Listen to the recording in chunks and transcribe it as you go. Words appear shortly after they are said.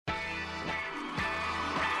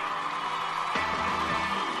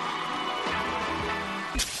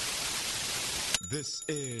This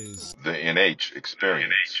is The NH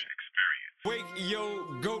Experience. Wake Your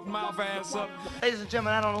Goat Mouth Ass Up. Ladies and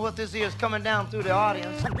gentlemen, I don't know what this is coming down through the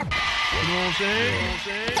audience. You know what I'm saying? You know what I'm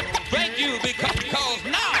saying? Thank you because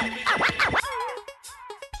now.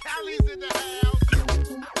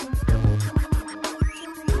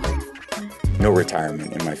 No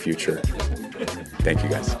retirement in my future. Thank you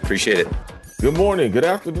guys. Appreciate it. Good morning, good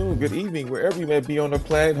afternoon, good evening, wherever you may be on the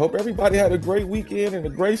planet. Hope everybody had a great weekend and a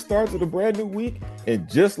great start to the brand new week. And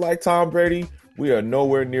just like Tom Brady, we are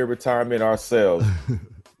nowhere near retirement ourselves.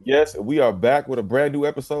 Yes, we are back with a brand new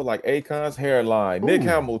episode like Akon's hairline. Ooh. Nick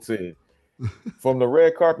Hamilton. From the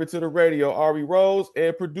red carpet to the radio, Ari Rose,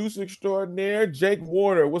 and producer extraordinaire Jake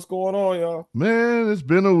Warner. What's going on, y'all? Man, it's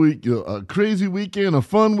been a week, a crazy weekend, a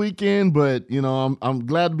fun weekend, but I'm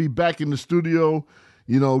glad to be back in the studio,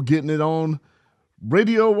 getting it on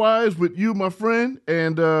radio-wise with you, my friend,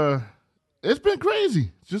 and it's been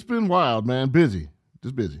crazy. It's just been wild, man. Busy,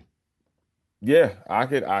 just busy. Yeah, I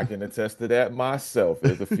can attest to that myself.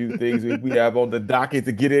 There's a few things we have on the docket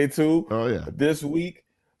to get into this week.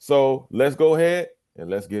 So let's go ahead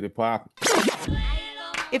and let's get it popping.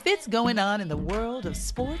 If it's going on in the world of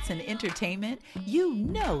sports and entertainment, you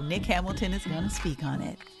know Nick Hamilton is going to speak on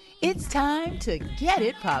it. It's time to get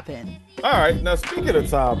it poppin'. All right, now speaking of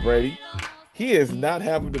Tom Brady, he is not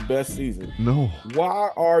having the best season. No. Why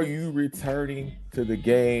are you returning to the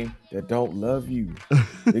game that don't love you?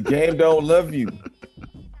 The game don't love you.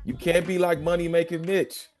 You can't be like Money Making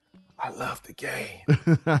Mitch. I love the game.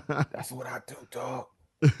 That's what I do, dog.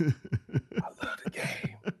 I love the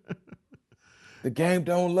game. The game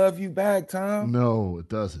don't love you back, Tom. No, it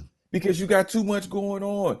doesn't. Because you got too much going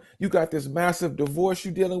on. You got this massive divorce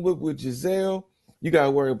you're dealing with Giselle. You got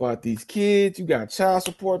to worry about these kids. You got child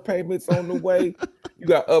support payments on the way. You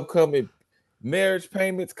got upcoming marriage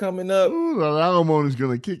payments coming up. Ooh, the alimony's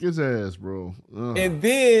going to kick his ass, bro. And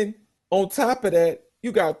then on top of that,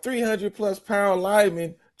 you got 300-plus-pound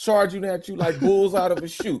linemen charging at you like bulls out of a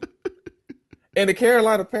chute. And the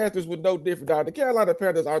Carolina Panthers were no different. Now, the Carolina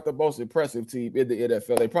Panthers aren't the most impressive team in the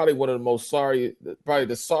NFL. They're probably one of the probably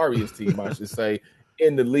the sorriest team, I should say,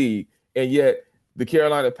 in the league. And yet, the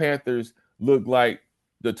Carolina Panthers look like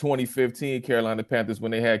the 2015 Carolina Panthers when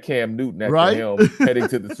they had Cam Newton at the helm heading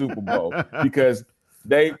to the Super Bowl. Because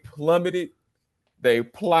they plummeted, they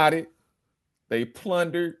plotted, they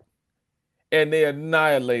plundered, and they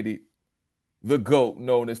annihilated the GOAT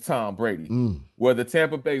known as Tom Brady, where the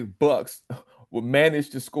Tampa Bay Bucks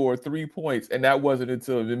managed to score 3 points, and that wasn't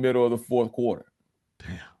until the middle of the fourth quarter.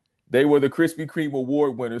 Damn. They were the Krispy Kreme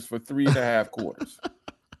award winners for 3.5 quarters.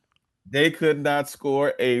 They could not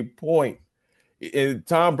score a point. And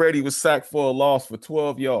Tom Brady was sacked for a loss for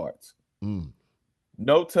 12 yards.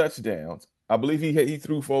 No touchdowns. I believe he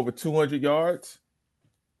threw for over 200 yards.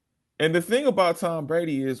 And the thing about Tom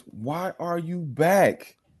Brady is, why are you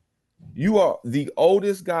back? You are the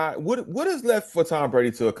oldest guy. What is left for Tom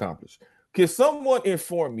Brady to accomplish? Can someone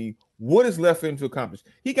inform me what is left for him to accomplish?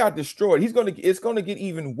 He got destroyed. It's gonna get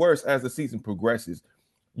even worse as the season progresses.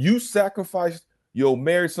 You sacrificed your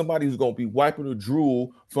marriage, somebody who's gonna be wiping the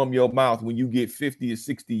drool from your mouth when you get 50 or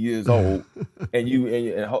 60 years old,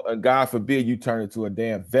 and God forbid you turn into a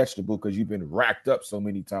damn vegetable because you've been racked up so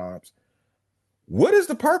many times. What is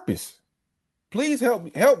the purpose? Please help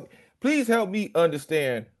me. Please help me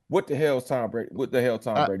understand. What the hell Tom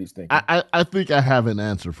Brady's thinking? I think I have an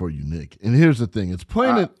answer for you, Nick. And here's the thing. It's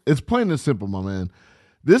plain and simple, my man.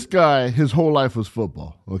 This guy, his whole life was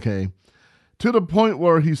football, okay? To the point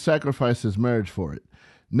where he sacrificed his marriage for it.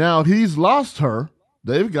 Now, he's lost her.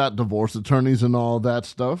 They've got divorce attorneys and all that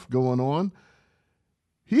stuff going on.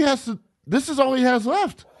 This is all he has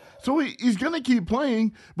left. So he's going to keep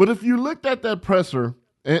playing. But if you looked at that presser,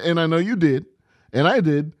 and I know you did, and I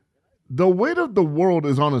did, the weight of the world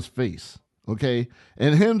is on his face, okay?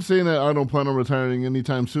 And him saying that I don't plan on retiring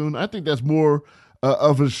anytime soon, I think that's more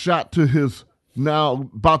of a shot to his now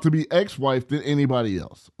about to be ex-wife than anybody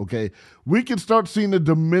else, okay? We can start seeing the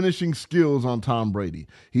diminishing skills on Tom Brady.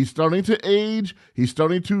 He's starting to age. He's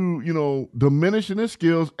starting to, diminish in his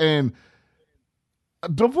skills, and a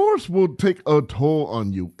divorce will take a toll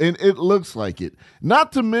on you, and it looks like it.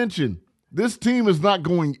 Not to mention, this team is not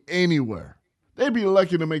going anywhere. They'd be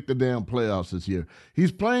lucky to make the damn playoffs this year.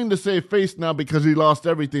 He's playing to save face now because he lost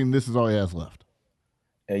everything. This is all he has left.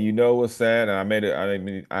 And you know what's sad? And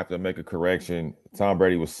I have to make a correction. Tom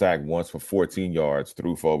Brady was sacked once for 14 yards,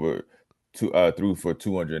 threw for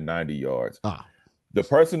 290 yards. The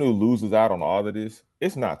person who loses out on all of this,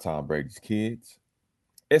 it's not Tom Brady's kids.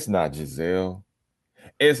 It's not Giselle.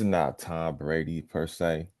 It's not Tom Brady per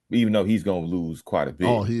se. even though he's going to lose quite a bit.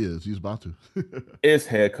 Oh, he is. He's about to. It's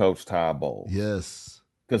head coach Todd Bowles. Yes.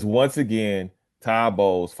 Because once again, Todd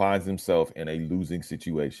Bowles finds himself in a losing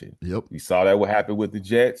situation. Yep. We saw that what happened with the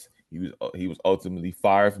Jets. He was ultimately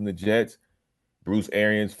fired from the Jets. Bruce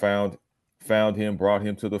Arians found him, brought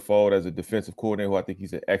him to the fold as a defensive coordinator, who I think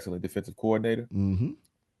he's an excellent defensive coordinator. Mm-hmm.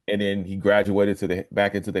 And then he graduated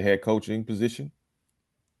back into the head coaching position.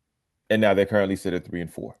 And now they currently sit at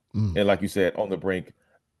 3-4. And like you said, on the brink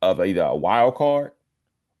of either a wild card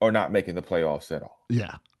or not making the playoffs at all.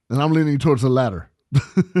 Yeah. And I'm leaning towards the latter.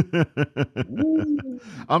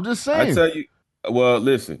 I'm just saying. I tell you, well,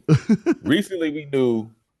 listen, recently we knew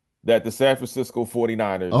that the San Francisco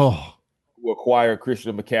 49ers will acquire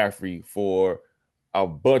Christian McCaffrey for a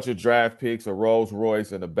bunch of draft picks, a Rolls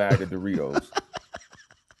Royce, and a bag of Doritos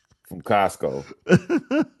from Costco.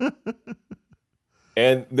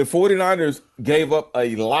 And the 49ers gave up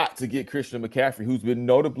a lot to get Christian McCaffrey, who's been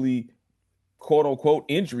notably, quote unquote,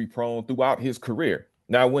 injury prone throughout his career.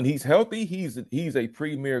 Now, when he's healthy, he's a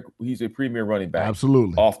premier running back.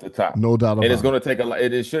 Absolutely. Off the top. No doubt about it. And it's going to take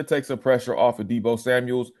it should take some pressure off of Deebo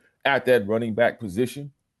Samuels at that running back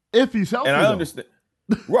position. If he's healthy. And I understand.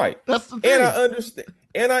 Right. That's the thing.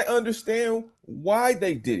 And I understand why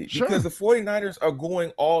they did it. Sure. Because the 49ers are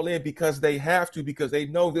going all in because they have to, because they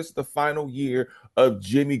know this is the final year of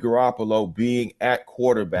Jimmy Garoppolo being at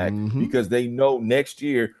quarterback, because they know next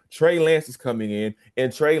year Trey Lance is coming in,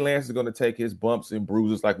 and Trey Lance is going to take his bumps and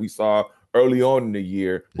bruises like we saw early on in the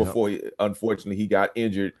year before unfortunately he got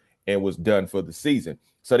injured and was done for the season.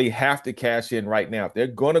 So they have to cash in right now. If they're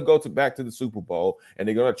going to go back to the Super Bowl and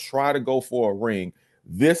they're going to try to go for a ring,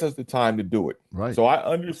 this is the time to do it. Right. So I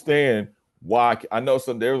understand why. I know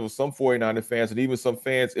there was some 49er fans and even some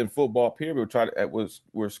fans in football period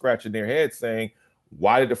were scratching their heads saying,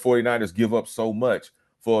 why did the 49ers give up so much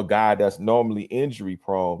for a guy that's normally injury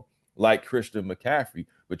prone like Christian McCaffrey?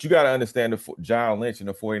 But you got to understand John Lynch and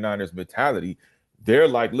the 49ers mentality. They're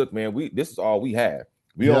like, look, man, this is all we have.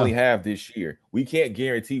 We only have this year. We can't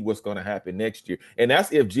guarantee what's going to happen next year. And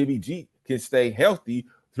that's if Jimmy G can stay healthy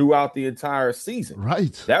throughout the entire season.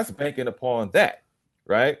 Right. That's banking upon that.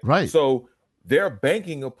 Right. Right. So they're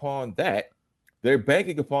banking upon that. They're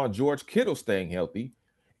banking upon George Kittle staying healthy.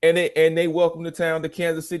 And they welcome to town the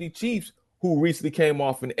Kansas City Chiefs, who recently came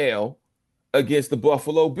off an L against the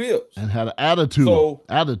Buffalo Bills. And had an attitude. Oh,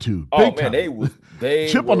 Big man, time. they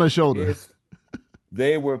chip on their shoulder.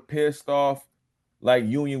 They were pissed off like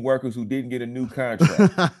union workers who didn't get a new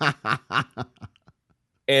contract.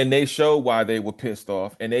 And they showed why they were pissed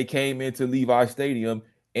off. And they came into Levi Stadium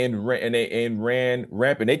and ran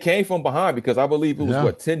rampant. They came from behind because I believe it was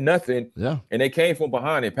 10-0. Yeah. And they came from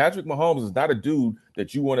behind. And Patrick Mahomes is not a dude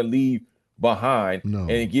that you want to leave behind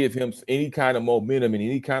and give him any kind of momentum and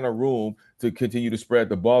any kind of room to continue to spread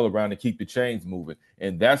the ball around and keep the chains moving.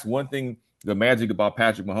 And that's one thing, the magic about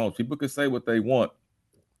Patrick Mahomes. People can say what they want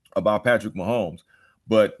about Patrick Mahomes,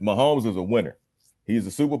 but Mahomes is a winner. He's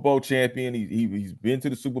a Super Bowl champion. He's been to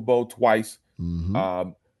the Super Bowl twice.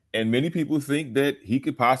 And many people think that he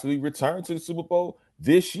could possibly return to the Super Bowl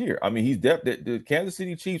this year. I mean, the Kansas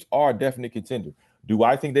City Chiefs are a definite contender. Do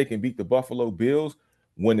I think they can beat the Buffalo Bills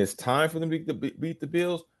when it's time for them to beat the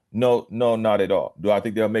Bills? No, not at all. Do I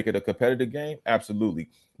think they'll make it a competitive game? Absolutely.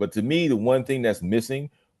 But to me, the one thing that's missing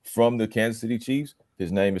from the Kansas City Chiefs,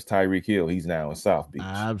 his name is Tyreek Hill. He's now in South Beach.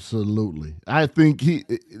 Absolutely. I think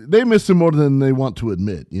they miss him more than they want to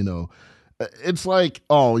admit, It's like,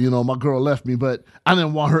 my girl left me, but I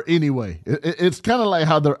didn't want her anyway. It's kind of like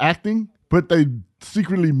how they're acting, but they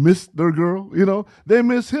secretly miss their girl, They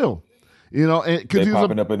miss Hill, because he's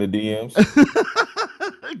popping up in the DMs.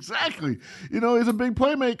 Exactly. He's a big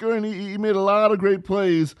playmaker, and he made a lot of great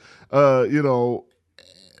plays, and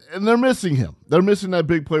they're missing him. They're missing that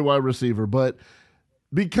big play wide receiver, but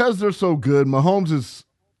because they're so good, Mahomes is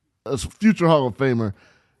a future Hall of Famer.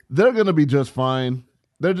 They're going to be just fine.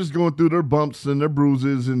 They're just going through their bumps and their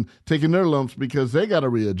bruises and taking their lumps because they got to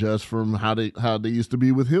readjust from how they used to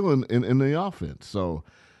be with Hill in the offense. So,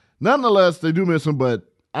 nonetheless, they do miss him, but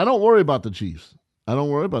I don't worry about the Chiefs.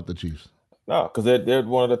 No, because they're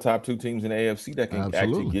one of the top two teams in the AFC that can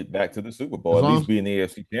actually get back to the Super Bowl, at least be in the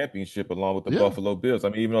AFC Championship along with the Buffalo Bills. I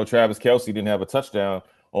mean, even though Travis Kelce didn't have a touchdown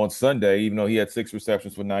on Sunday, even though he had 6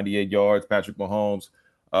 receptions for 98 yards, Patrick Mahomes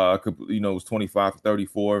was 25 for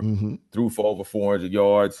 34, threw for over 400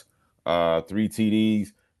 yards, 3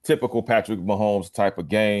 TDs. Typical Patrick Mahomes type of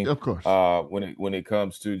game. Of course. When it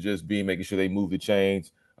comes to just making sure they move the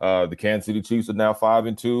chains. The Kansas City Chiefs are now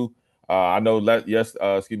 5-2. I know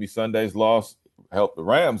Sunday's loss helped the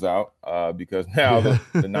Rams out because now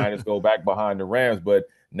the Niners go back behind the Rams. But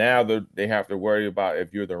Now they have to worry about,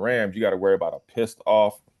 if you're the Rams, you got to worry about a pissed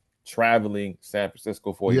off traveling San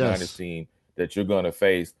Francisco 49ers team that you're going to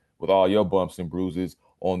face with all your bumps and bruises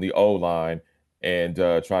on the O-line and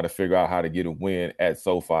try to figure out how to get a win at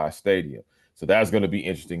SoFi Stadium. So that's going to be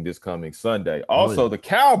interesting this coming Sunday. Also, the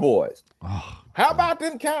Cowboys. How about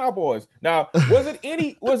them Cowboys? Now, was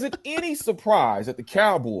it any surprise that the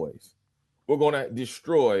Cowboys were going to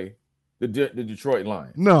destroy the Detroit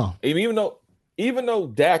Lions? No. Even though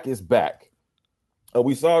Dak is back,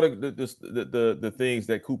 we saw the things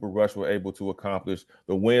that Cooper Rush were able to accomplish,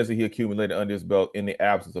 the wins that he accumulated under his belt in the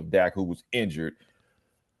absence of Dak, who was injured.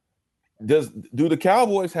 Do the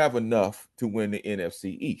Cowboys have enough to win the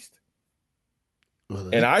NFC East?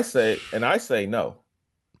 And I say no.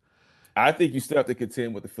 I think you still have to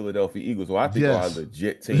contend with the Philadelphia Eagles, who I think are a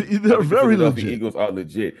legit team. They're very Philadelphia legit. Eagles are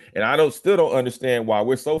legit. And I still don't understand why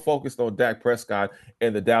we're so focused on Dak Prescott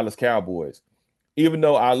and the Dallas Cowboys. Even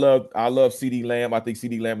though I love CeeDee Lamb, I think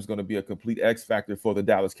CeeDee Lamb is going to be a complete X factor for the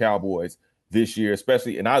Dallas Cowboys this year,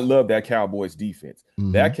 especially. And I love that Cowboys defense.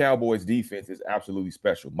 Mm-hmm. That Cowboys defense is absolutely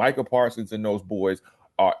special. Micah Parsons and those boys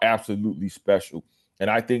are absolutely special. And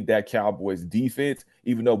I think that Cowboys defense,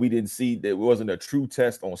 even though we didn't see that it wasn't a true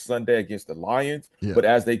test on Sunday against the Lions, but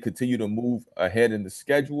as they continue to move ahead in the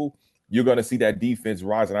schedule, you're going to see that defense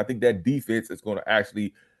rise. And I think that defense is going to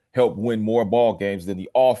actually help win more ball games than the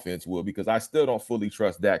offense will, because I still don't fully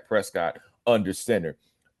trust Dak Prescott under center.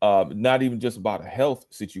 Not even just about a health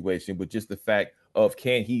situation, but just the fact of,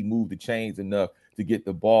 can he move the chains enough to get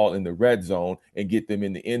the ball in the red zone and get them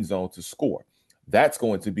in the end zone to score? That's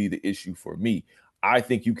going to be the issue for me. I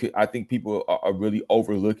think people are really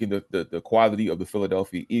overlooking the quality of the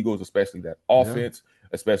Philadelphia Eagles, especially that offense,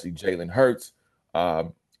 especially Jalen Hurts,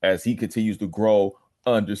 as he continues to grow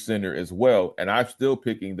under center as well. And I'm still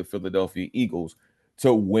picking the Philadelphia Eagles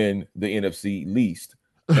to win the NFC least,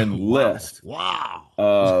 unless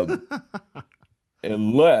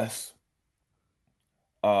unless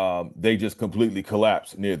they just completely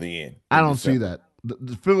collapse near the end. I don't see that.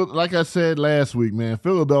 Like I said last week, man,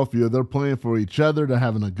 Philadelphia, they're playing for each other. They're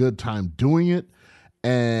having a good time doing it.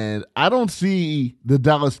 And I don't see the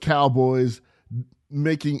Dallas Cowboys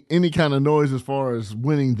making any kind of noise as far as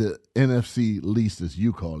winning the NFC least, as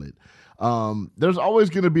you call it. There's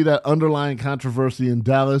always going to be that underlying controversy in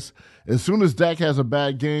Dallas. As soon as Dak has a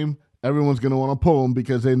bad game, everyone's going to want to pull him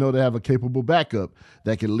because they know they have a capable backup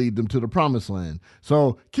that can lead them to the promised land.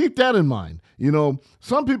 So keep that in mind. You know,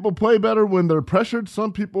 some people play better when they're pressured.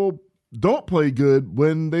 Some people don't play good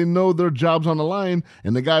when they know their job's on the line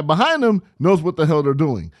and the guy behind them knows what the hell they're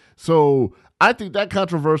doing. So I think that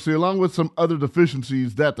controversy, along with some other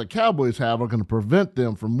deficiencies that the Cowboys have, are going to prevent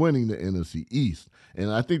them from winning the NFC East.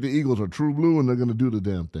 And I think the Eagles are true blue, and they're going to do the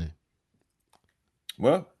damn thing.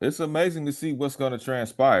 Well, it's amazing to see what's going to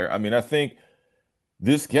transpire. I mean, I think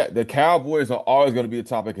the Cowboys are always going to be a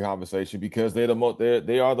topic of conversation because they are one of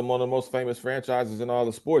the most famous franchises in all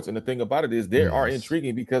the sports. And the thing about it is they are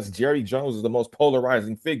intriguing because Jerry Jones is the most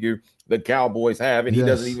polarizing figure the Cowboys have, and he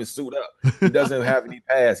doesn't even suit up. He doesn't have any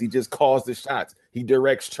pass. He just calls the shots. He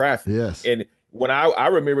directs traffic. Yes. And when I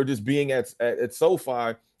remember just being at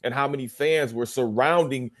SoFi and how many fans were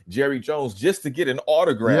surrounding Jerry Jones just to get an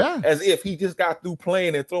autograph, as if he just got through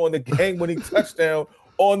playing and throwing the game-winning touchdown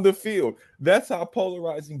on the field. That's how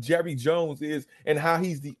polarizing Jerry Jones is and how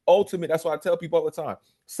he's the ultimate. That's why I tell people all the time,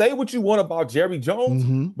 say what you want about Jerry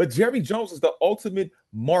Jones, but Jerry Jones is the ultimate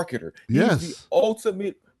marketer. He's the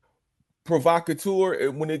ultimate provocateur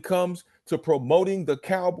when it comes to promoting the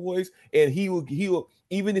Cowboys. And he will,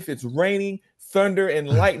 even if it's raining, thunder, and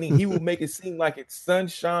lightning, he will make it seem like it's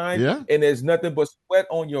sunshine and there's nothing but sweat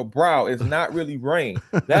on your brow. It's not really rain.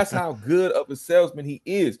 That's how good of a salesman he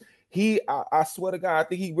is. I swear to God, I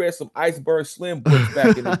think he read some Iceberg Slim books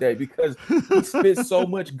back in the day because he spit so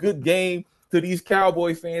much good game to these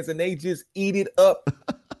Cowboy fans and they just eat it up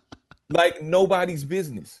like nobody's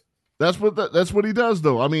business. That's what he does,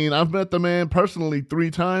 though. I mean, I've met the man personally 3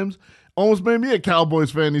 times. Almost made me a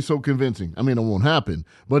Cowboys fan. He's so convincing. I mean, it won't happen,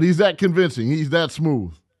 but he's that convincing. He's that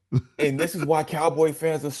smooth. And this is why Cowboy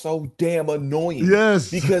fans are so damn annoying.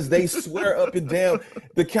 Yes. Because they swear up and down.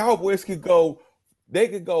 The Cowboys could go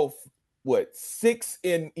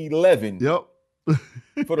 6-11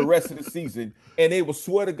 for the rest of the season, and they will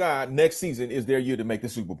swear to God next season is their year to make the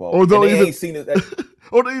Super Bowl. Or they'll ain't seen it.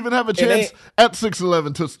 Or they even have a chance at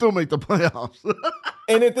 6-11 to still make the playoffs.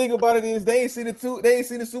 And the thing about it is they ain't seen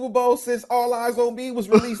the Super Bowl since All Eyes on Me was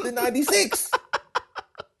released in '96.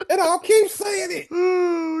 And I'll keep saying it.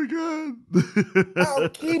 Oh my God. I'll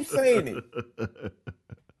keep saying it.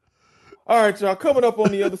 All right, y'all. Coming up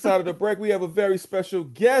on the other side of the break, we have a very special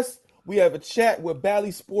guest we have a chat with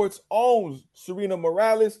Bally Sports' own Serena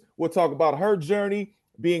Morales. We'll talk about her journey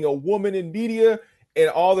being a woman in media and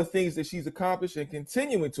all the things that she's accomplished and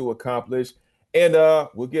continuing to accomplish. And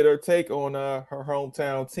we'll get her take on her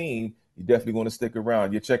hometown team. You definitely want to stick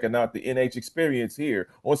around. You're checking out the NH Experience here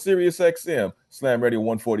on Sirius XM, Slam Radio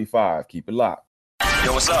 145. Keep it locked.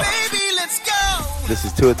 Yo, what's up? Baby, let's go. This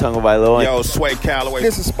is Tua Tagovailoa. Yo, Sway Calloway.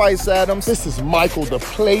 This is Spice Adams. This is Michael, the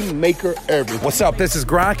playmaker everything. What's up? This is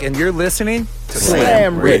Gronk, and you're listening to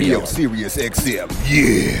Slam Radio Sirius XM.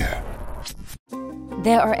 Yeah.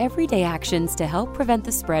 There are everyday actions to help prevent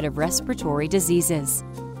the spread of respiratory diseases.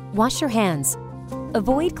 Wash your hands.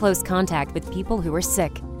 Avoid close contact with people who are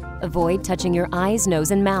sick. Avoid touching your eyes,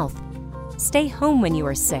 nose, and mouth. Stay home when you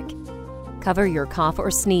are sick. Cover your cough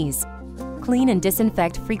or sneeze. Clean and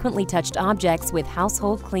disinfect frequently touched objects with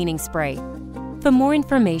household cleaning spray. For more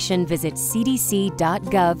information, visit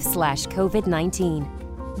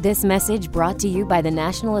cdc.gov/COVID-19. This message brought to you by the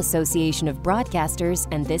National Association of Broadcasters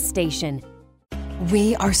and this station.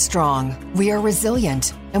 We are strong, we are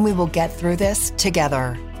resilient, and we will get through this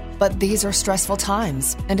together. But these are stressful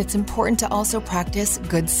times, and it's important to also practice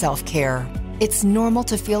good self-care. It's normal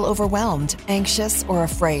to feel overwhelmed, anxious, or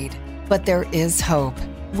afraid, but there is hope.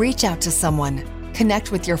 Reach out to someone,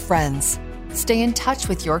 connect with your friends, stay in touch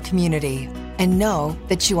with your community, and know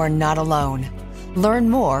that you are not alone. Learn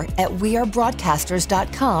more at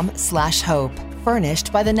wearebroadcasters.com/hope.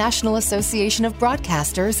 Furnished by the National Association of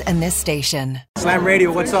Broadcasters and this station. Slam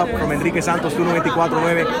Radio, what's up? From Enrique Santos,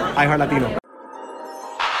 1249, iHeart Latino.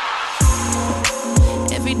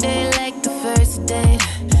 Every day like the first day,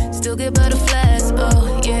 still get butterflies,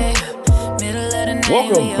 oh yeah. Middle of the night.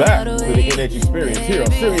 Welcome back to the NH Experience here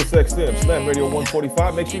on Sirius XM, Slam Radio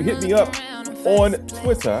 145. Make sure you hit me up on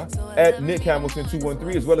Twitter at Nick Hamilton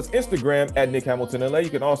 213, as well as Instagram at Nick Hamilton LA. You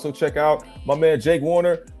can also check out my man Jake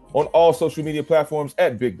Warner on all social media platforms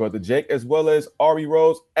at Big Brother Jake, as well as Ari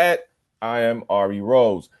Rose at I Am Ari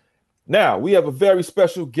Rose. Now, we have a very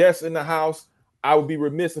special guest in the house. I would be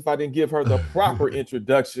remiss if I didn't give her the proper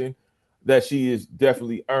introduction that she is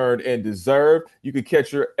definitely earned and deserved. You can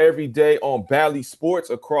catch her every day on Bally Sports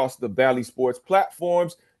across the Bally Sports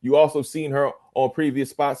platforms. You also seen her on previous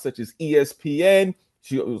spots such as ESPN.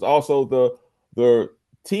 She was also the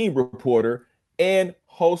team reporter and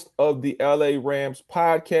host of the LA Rams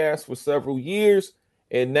podcast for several years.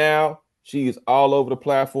 And now she is all over the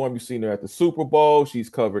platform. You've seen her at the Super Bowl. She's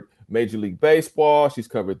covered Major League Baseball. She's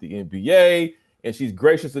covered the NBA. And she's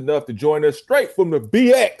gracious enough to join us straight from the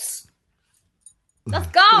BX. Let's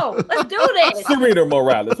go. Let's do this. Serena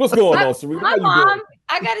Morales. What's going on, Serena? My mom,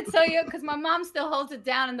 I got to tell you, because my mom still holds it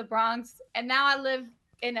down in the Bronx. And now I live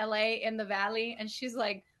in LA in the Valley. And she's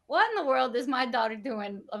like, what in the world is my daughter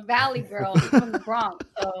doing? A Valley girl from the Bronx.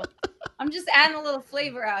 So I'm just adding a little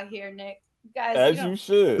flavor out here, Nick. Guys, as you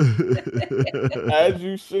should. As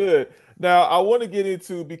you should. Now, I want to get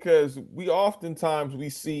into, because we oftentimes we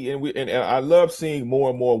see, and I love seeing more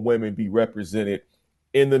and more women be represented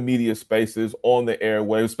in the media spaces, on the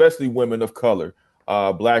airwaves, especially women of color,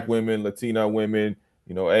 Black women, Latina women,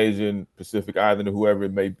 Asian, Pacific Islander, whoever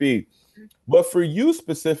it may be. But for you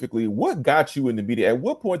specifically, what got you in the media? At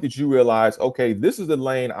what point did you realize, okay, this is the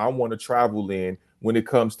lane I want to travel in when it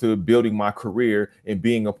comes to building my career and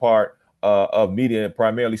being a part of media, and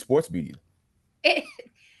primarily sports media?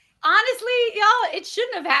 Honestly, y'all, it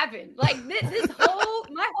shouldn't have happened. Like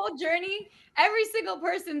my whole journey, every single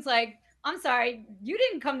person's like, I'm sorry, you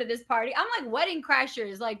didn't come to this party. I'm like wedding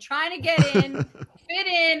crashers, like trying to get in, fit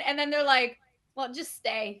in. And then they're like, well, just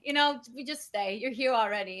stay, we just stay. You're here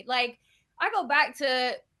already. Like, I go back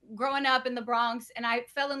to growing up in the Bronx, and I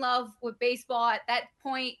fell in love with baseball at that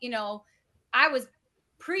point. I was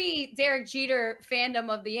pre-Derek Jeter fandom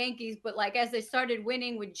of the Yankees, but like as they started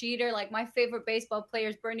winning with Jeter, like my favorite baseball player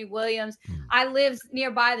is Bernie Williams. I lived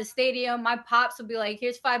nearby the stadium. My pops would be like,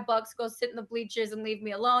 here's $5, go sit in the bleachers and leave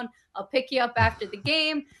me alone. I'll pick you up after the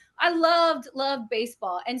game. I loved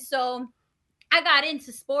baseball. And so I got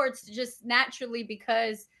into sports just naturally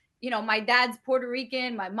because, my dad's Puerto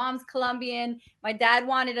Rican, my mom's Colombian. My dad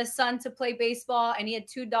wanted a son to play baseball, and he had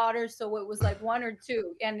 2 daughters. So it was like 1 or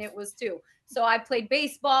 2, and it was 2. So I played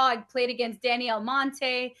baseball. I played against Danny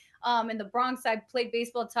Almonte. In the Bronx, I played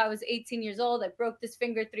baseball until I was 18 years old. I broke this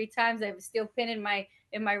finger 3 times. I have a steel pin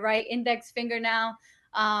in my right index finger now.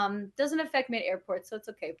 Doesn't affect me at airports, so it's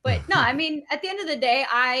okay. But no, I mean, at the end of the day,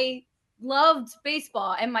 I loved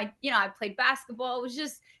baseball, and I played basketball. It was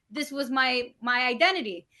just, this was my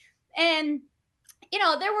identity. And you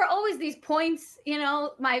know, there were always these points, you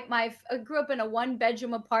know, I grew up in a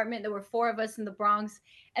 1-bedroom apartment. There were 4 of us in the Bronx.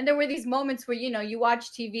 And there were these moments where, you know, you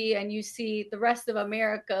watch TV and you see the rest of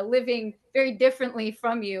America living very differently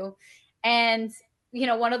from you. And, you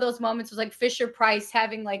know, one of those moments was like Fisher Price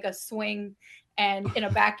having like a swing and in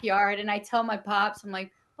a backyard. And I tell my pops, I'm like,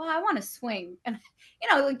 well, I want to swing. And, you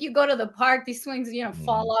know, like you go to the park, these swings, you know,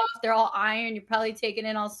 fall off. They're all iron. You're probably taking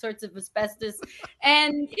in all sorts of asbestos.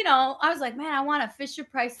 And, you know, I was like, man, I want a Fisher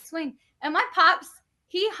Price swing. And my pops,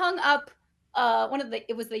 he hung up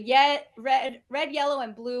it was the red, yellow,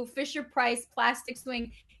 and blue Fisher Price plastic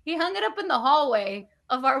swing. He hung it up in the hallway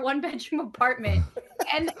of our 1-bedroom apartment.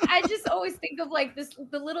 And I just always think of like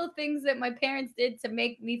the little things that my parents did to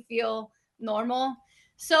make me feel normal.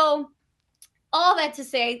 So all that to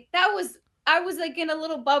say, I was like in a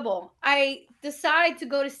little bubble. I decided to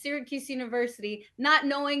go to Syracuse University, not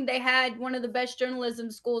knowing they had one of the best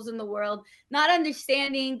journalism schools in the world, not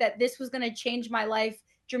understanding that this was going to change my life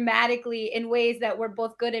dramatically in ways that were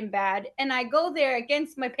both good and bad. And I go there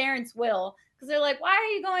against my parents' will because they're like, why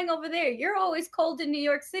are you going over there? You're always cold in New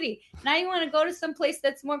York City. Now you want to go to some place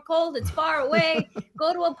that's more cold. It's far away.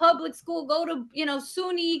 Go to a public school. Go to, you know,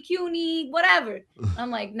 SUNY, CUNY, whatever.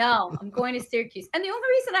 I'm like, no, I'm going to Syracuse. And the only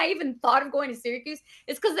reason I even thought of going to Syracuse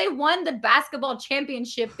is because they won the basketball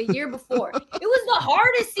championship the year before. It was the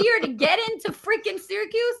hardest year to get into freaking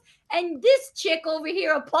Syracuse. And this chick over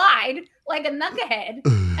here applied like a knucklehead.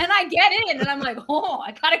 And I get in and I'm like, oh,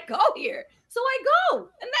 I got to go here. So I go,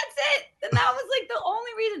 and that's it. And that was like the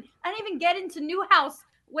only reason. I didn't even get into Newhouse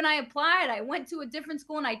when I applied. I went to a different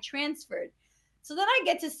school and I transferred. So then I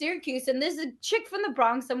get to Syracuse, and there's a chick from the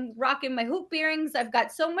Bronx. I'm rocking my hoop earrings. I've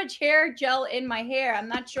got so much hair gel in my hair. I'm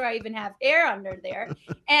not sure I even have hair under there.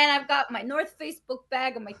 And I've got my North Face book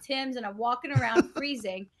bag and my Timbs, and I'm walking around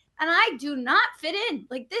freezing. And I do not fit in.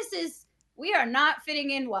 Like, we are not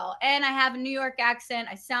fitting in well. And I have a New York accent.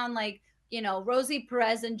 I sound like, you know, Rosie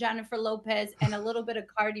Perez and Jennifer Lopez and a little bit of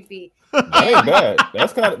Cardi B. That ain't bad.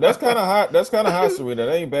 That's kind of hot. That's kind of hot, Serena.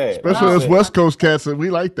 That ain't bad. Especially as West Coast cats, and we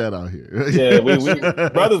like that out here. Yeah, we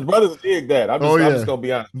brothers dig that. I'm just gonna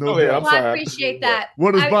be honest. No, I'm sorry. I appreciate that.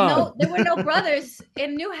 What is Bob? There were no brothers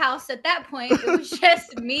in Newhouse at that point. It was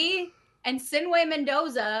just me and Sinway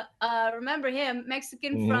Mendoza. Remember him,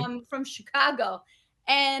 Mexican from Chicago.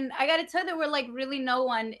 And I got to tell you, there were like really no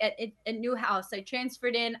one at Newhouse. I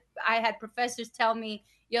transferred in. I had professors tell me,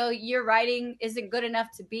 yo, your writing isn't good enough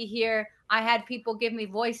to be here. I had people give me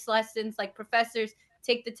voice lessons, like professors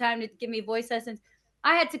take the time to give me voice lessons.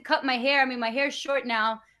 I had to cut my hair. I mean, my hair's short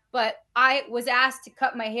now, but I was asked to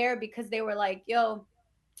cut my hair because they were like, yo,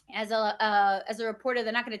 as a reporter,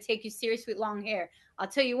 they're not going to take you seriously with long hair. I'll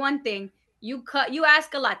tell you one thing. You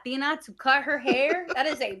ask a Latina to cut her hair, that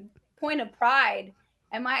is a point of pride.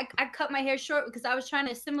 And I cut my hair short because I was trying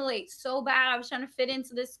to assimilate so bad. I was trying to fit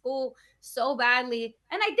into this school so badly.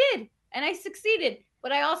 And I did. And I succeeded.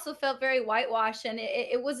 But I also felt very whitewashed. And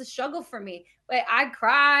it was a struggle for me. But I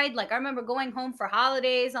cried. Like, I remember going home for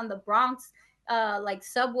holidays on the Bronx, like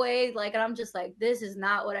subway. Like, and I'm just like, this is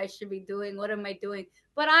not what I should be doing. What am I doing?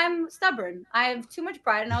 But I'm stubborn. I have too much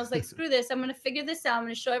pride. And I was like, screw this. I'm going to figure this out. I'm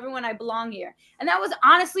going to show everyone I belong here. And that was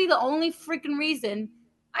honestly the only freaking reason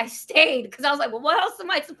I stayed, because I was like, well, what else am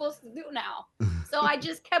I supposed to do now? So I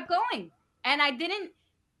just kept going. And I didn't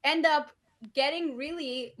end up getting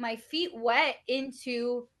really my feet wet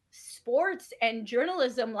into sports and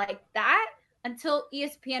journalism like that until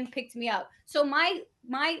ESPN picked me up. So my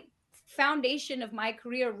foundation of my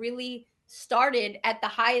career really started at the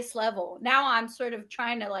highest level. Now I'm sort of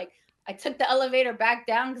trying to, like, I took the elevator back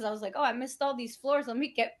down because I was like, oh, I missed all these floors. Let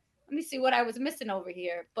me see what I was missing over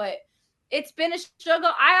here. But it's been a struggle.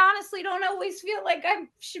 I honestly don't always feel like I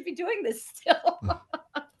should be doing this still.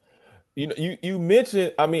 You know, you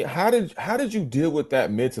mentioned, I mean, how did you deal with that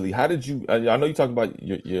mentally? How did you, I know you talked about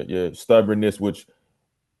your stubbornness, which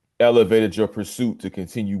elevated your pursuit to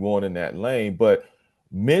continue on in that lane, but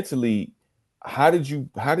mentally, how did you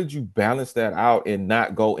balance that out and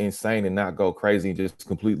not go insane and not go crazy and just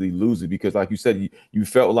completely lose it? Because like you said, you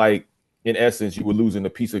felt like, in essence, you were losing a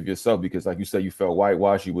piece of yourself because, like you said, you felt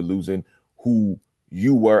whitewashed. You were losing who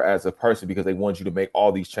you were as a person because they wanted you to make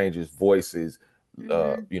all these changes, voices,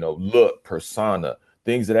 look, persona,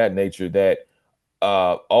 things of that nature that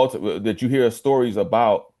that you hear stories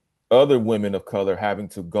about other women of color having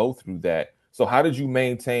to go through that. So how did you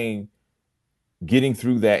maintain getting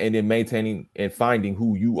through that and then maintaining and finding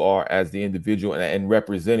who you are as the individual and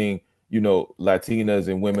representing, Latinas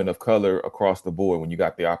and women of color across the board when you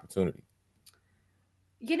got the opportunity?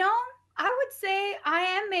 You know, I would say I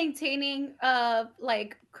am maintaining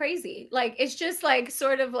like crazy. Like it's just like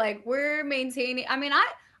sort of like we're maintaining. I mean,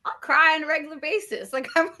 I'll cry on a regular basis. Like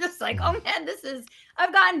I'm just like, oh man,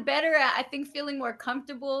 I've gotten better at I think feeling more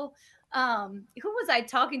comfortable. Who was I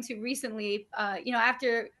talking to recently?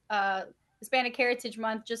 After Hispanic Heritage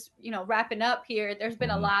Month just, wrapping up here, there's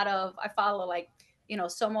been a lot of I follow like,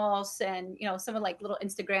 Somos and some of like little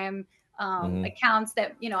Instagram accounts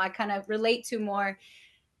that, I kind of relate to more.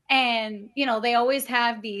 And, they always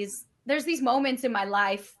have there's these moments in my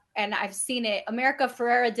life, and I've seen it. America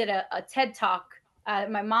Ferrera did a TED talk.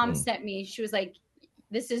 My mom sent me. She was like,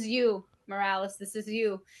 "This is you, Morales. This is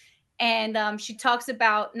you." And she talks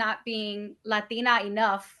about not being Latina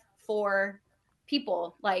enough for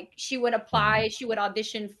people. Like she would apply, she would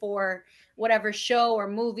audition for whatever show or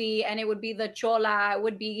movie, and it would be the chola, it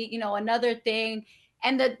would be, another thing.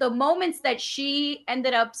 And the moments that she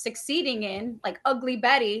ended up succeeding in, like Ugly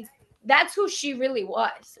Betty, that's who she really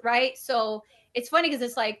was, right? So it's funny because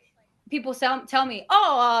it's like people tell me,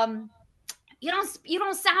 "Oh, you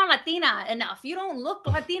don't sound Latina enough. You don't look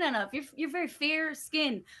Latina enough. You're very fair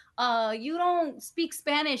skinned. You don't speak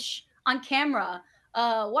Spanish on camera.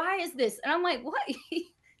 Why is this?" And I'm like, what?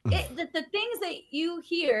 The things that you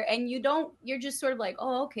hear and you're just sort of like,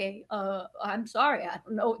 oh, okay. I'm sorry. I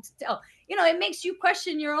don't know what to tell. It makes you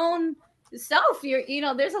question your own self.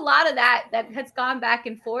 There's a lot of that has gone back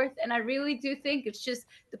and forth. And I really do think it's just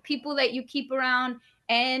the people that you keep around.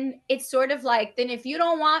 And it's sort of like, then if you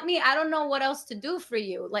don't want me, I don't know what else to do for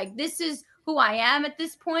you. Like, this is who I am at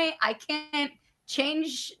this point. I can't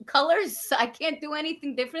change colors. I can't do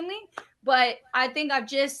anything differently. But I think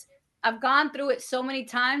I've gone through it so many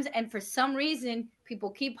times. And for some reason, people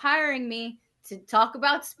keep hiring me to talk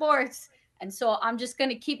about sports. And so I'm just going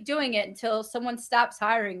to keep doing it until someone stops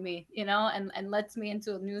hiring me, and lets me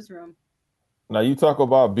into a newsroom. Now, you talk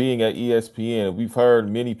about being at ESPN. We've heard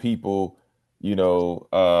many people,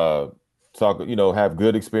 have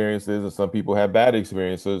good experiences, and some people have bad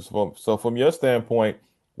experiences. So from your standpoint,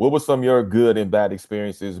 what were some of your good and bad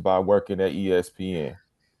experiences by working at ESPN?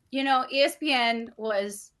 ESPN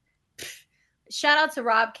was, shout out to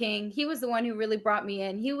Rob King. He was the one who really brought me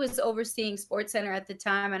in. He was overseeing SportsCenter at the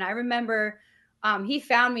time. And I remember he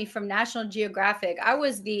found me from National Geographic. I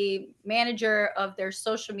was the manager of their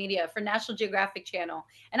social media for National Geographic Channel.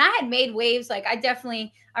 And I had made waves. Like I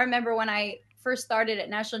remember when I first started at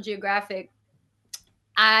National Geographic,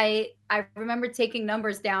 I remember taking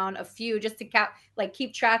numbers down a few just to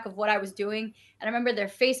keep track of what I was doing. And I remember their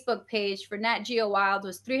Facebook page for Nat Geo Wild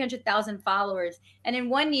was 300,000 followers. And in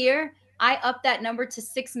 1 year, I upped that number to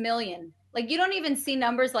 6 million. Like, you don't even see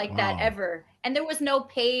numbers like that ever. And there was no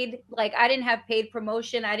paid, like I didn't have paid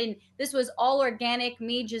promotion. This was all organic,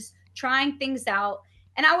 me just trying things out.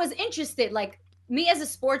 And I was interested, like me as a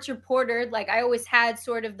sports reporter, like I always had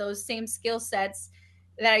sort of those same skill sets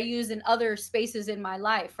that I use in other spaces in my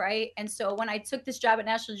life, right? And so when I took this job at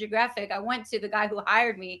National Geographic, I went to the guy who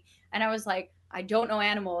hired me and I was like, I don't know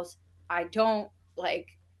animals.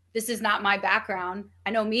 This is not my background.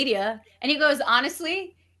 I know media. And he goes,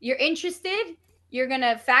 honestly, you're interested. You're going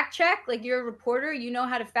to fact check. Like, you're a reporter. You know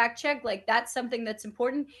how to fact check. Like, that's something that's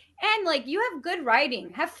important. And like, you have good writing.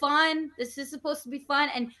 Have fun. This is supposed to be fun.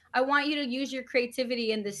 And I want you to use your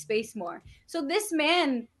creativity in this space more. So this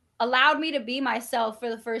man allowed me to be myself for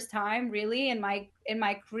the first time, really, in my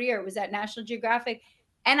career. It was at National Geographic.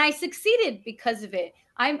 And I succeeded because of it.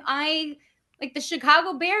 Like, the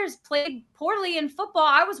Chicago Bears played poorly in football.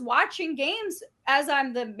 I was watching games as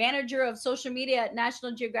I'm the manager of social media at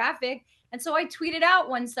National Geographic. And so I tweeted out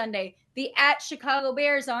one Sunday, the @Chicago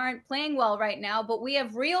Bears aren't playing well right now, but we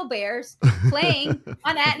have real Bears playing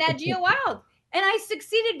on @Nat Geo Wild. And I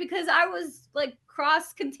succeeded because I was like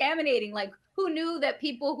cross-contaminating. Like, who knew that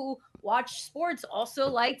people who watch sports also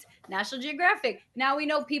liked National Geographic? Now we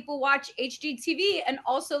know people watch HGTV and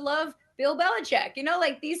also love Bill Belichick.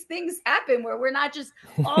 Like, these things happen where we're not just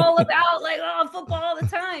all about like, oh, football all the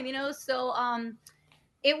time, So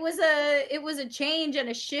it was a change and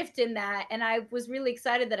a shift in that. And I was really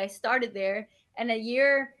excited that I started there. And a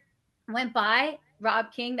year went by.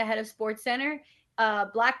 Rob King, the head of SportsCenter,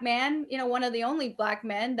 Black man, one of the only Black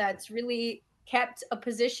men that's really kept a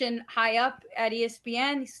position high up at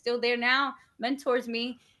ESPN. He's still there now, mentors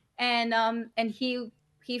me. And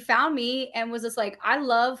he found me and was just like, I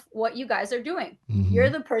love what you guys are doing. Mm-hmm. You're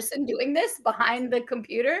the person doing this behind the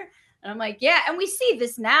computer. And I'm like, yeah. And we see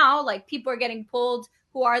this now, like people are getting pulled,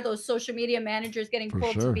 who are those social media managers getting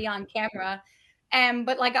pulled to be on camera.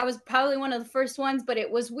 But like, I was probably one of the first ones, but it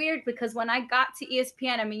was weird because when I got to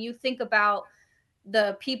ESPN, I mean, you think about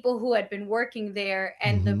the people who had been working there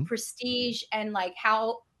and the prestige and like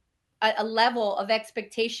how a level of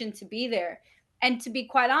expectation to be there. And to be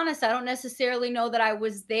quite honest, I don't necessarily know that I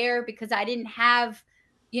was there because I didn't have,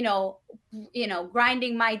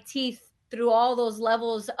 grinding my teeth through all those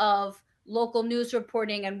levels of local news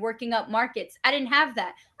reporting and working up markets. I didn't have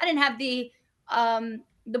that. I didn't have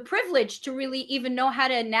the privilege to really even know how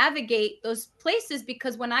to navigate those places,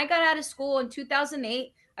 because when I got out of school in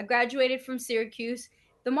 2008, I graduated from Syracuse,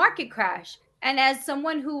 the market crashed. And as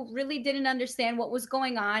someone who really didn't understand what was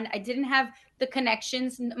going on, I didn't have the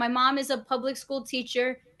connections. My mom is a public school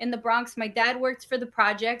teacher in the Bronx. My dad works for the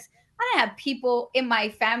projects. I didn't have people in my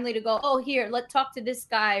family to go, oh, here, let's talk to this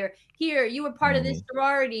guy, or here, you were part of this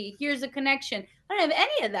sorority, here's a connection. I didn't have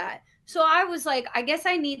any of that. So I was like, I guess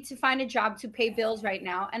I need to find a job to pay bills right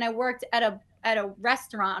now. And I worked at a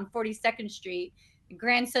restaurant on 42nd Street,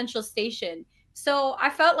 Grand Central Station. So I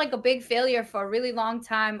felt like a big failure for a really long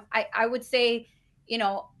time. I would say,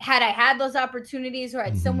 had I had those opportunities, or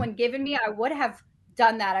had someone given me, I would have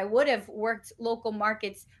done that. I would have worked local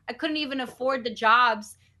markets. I couldn't even afford the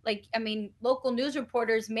jobs. Local news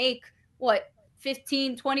reporters make what,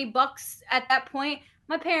 $15-20 at that point.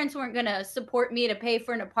 My parents weren't going to support me to pay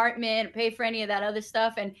for an apartment, pay for any of that other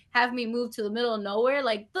stuff, and have me move to the middle of nowhere.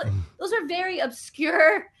 Those are very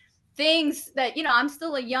obscure things that, I'm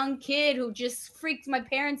still a young kid who just freaked my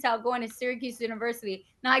parents out going to Syracuse University.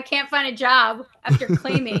 Now I can't find a job after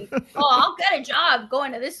claiming, I'll get a job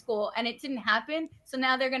going to this school. And it didn't happen. So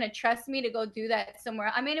now they're going to trust me to go do that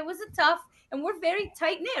somewhere. It was a tough, and we're very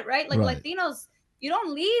tight knit, right? Right. Latinos, you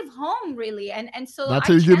don't leave home really. And so not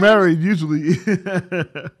till you get married, usually.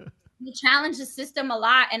 You challenge the system a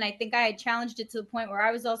lot. And I think I had challenged it to the point where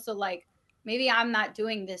I was also like, maybe I'm not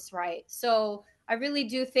doing this right. So I really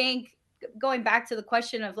do think, going back to the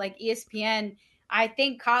question of ESPN, I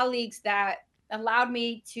think colleagues that allowed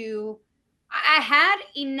me to, I had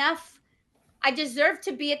enough, I deserved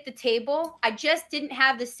to be at the table. I just didn't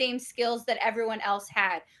have the same skills that everyone else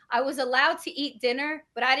had. I was allowed to eat dinner,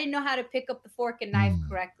 but I didn't know how to pick up the fork and knife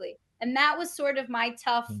correctly. And that was sort of my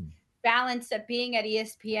tough balance at being at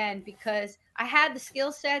ESPN, because I had the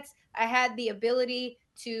skill sets, I had the ability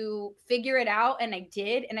to figure it out, and I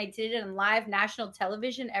did it on live national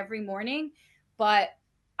television every morning. But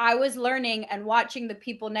I was learning and watching the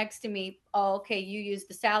people next to me. Oh, okay, you use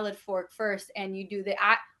the salad fork first, and you do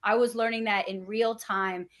I was learning that in real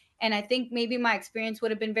time. And I think maybe my experience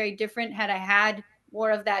would have been very different had I had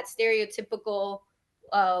more of that stereotypical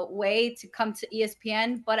way to come to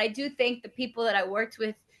ESPN. But I do thank the people that I worked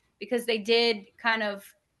with, because they did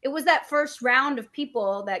it was that first round of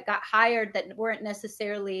people that got hired that weren't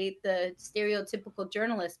necessarily the stereotypical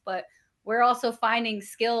journalists, but we're also finding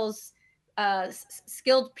skilled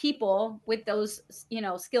people with those,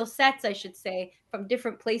 skill sets, I should say, from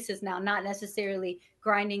different places now, not necessarily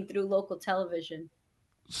grinding through local television.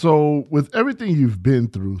 So with everything you've been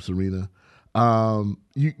through, Serena,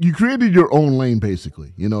 you created your own lane,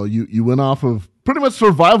 basically. You went off of pretty much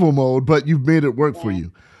survival mode, but you've made it work for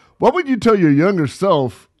you. What would you tell your younger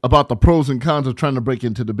self about the pros and cons of trying to break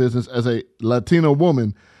into the business as a Latina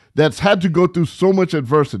woman that's had to go through so much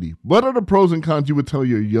adversity? What are the pros and cons you would tell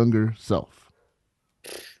your younger self?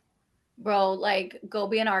 Bro, go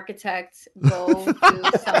be an architect, go do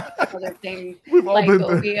some other thing. We've all been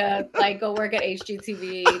go there. Go work at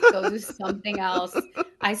HGTV, go do something else.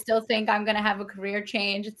 I still think I'm gonna have a career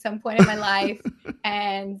change at some point in my life.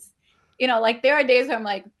 And there are days where I'm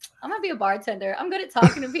like, I'm gonna be a bartender. I'm good at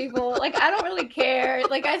talking to people. I don't really care.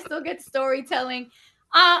 I still get storytelling.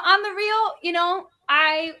 On the real,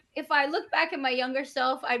 if I look back at my younger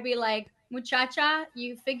self, I'd be like, muchacha,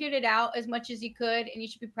 you figured it out as much as you could, and you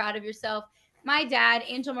should be proud of yourself. My dad,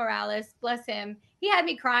 Angel Morales, bless him, he had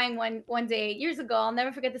me crying one day years ago. I'll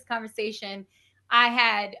never forget this conversation. I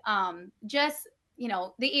had the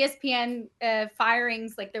ESPN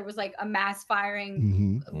firings, there was a mass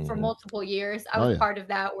firing for multiple years. I was part of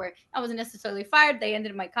that, where I wasn't necessarily fired. They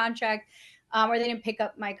ended my contract, or they didn't pick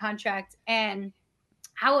up my contract. And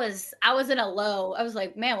I was in a low. I was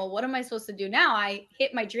like, man, well, what am I supposed to do now? I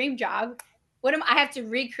hit my dream job. I have to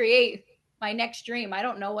recreate my next dream. I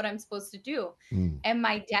don't know what I'm supposed to do. And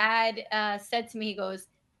my dad said to me, he goes,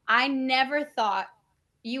 I never thought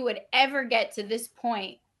you would ever get to this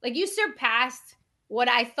point. You surpassed what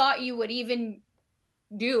I thought you would even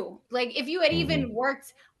do. If you had even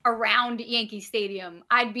worked around Yankee Stadium,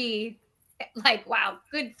 I'd be like, wow,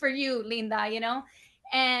 good for you, Linda,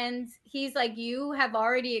 And he's like, you have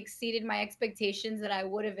already exceeded my expectations that I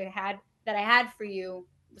would have had, that I had for you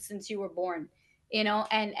since you were born, and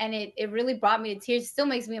it really brought me to tears. It still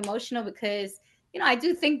makes me emotional because, I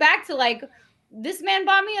do think back to this man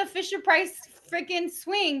bought me a Fisher Price freaking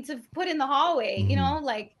swing to put in the hallway,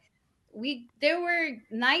 there were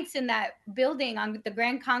nights in that building on the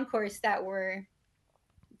Grand Concourse that were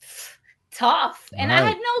tough, and I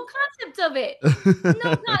had no concept of it.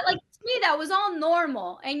 Not like, to me that was all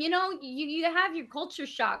normal. And you have your culture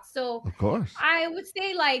shock. So of course I would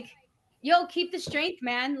say, like, yo, keep the strength,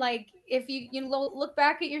 man. Like, if you look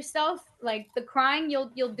back at yourself, like the crying, you'll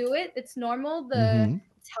do it. It's normal.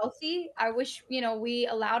 It's healthy. I wish we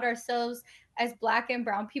allowed ourselves as Black and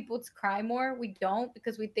brown people to cry more. We don't,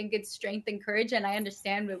 because we think it's strength and courage. And I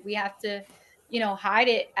understand that we have to, hide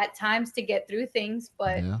it at times to get through things.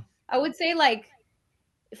 But I would say, like,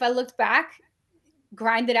 if I looked back,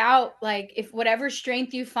 grind it out. Like, if whatever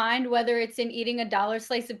strength you find, whether it's in eating a $1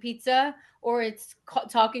 slice of pizza or it's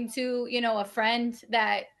talking to, a friend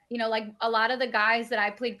that, like a lot of the guys that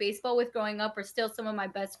I played baseball with growing up are still some of my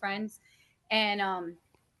best friends. And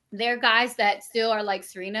they're guys that still are like,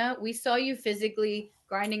 Serena, we saw you physically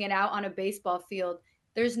grinding it out on a baseball field.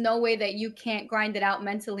 There's no way that you can't grind it out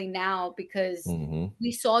mentally now, because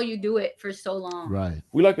we saw you do it for so long. Right.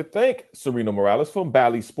 We'd like to thank Serena Morales from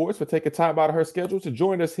Bally Sports for taking time out of her schedule to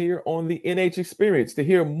join us here on the NH Experience. To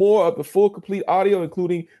hear more of the full, complete audio,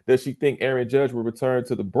 including does she think Aaron Judge will return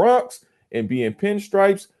to the Bronx and be in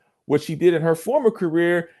pinstripes, what she did in her former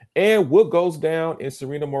career, and what goes down in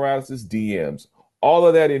Serena Morales' DMs. All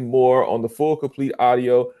of that and more on the full, complete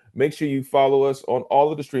audio. Make sure you follow us on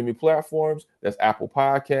all of the streaming platforms. That's Apple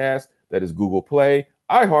Podcasts, that is Google Play,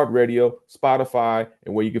 iHeartRadio, Spotify,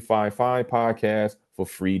 and where you can find fine podcasts for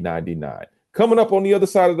free 99. Coming up on the other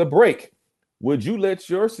side of the break, would you let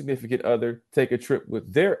your significant other take a trip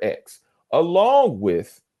with their ex? Along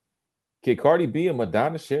with, can Cardi B and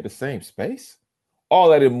Madonna share the same space? All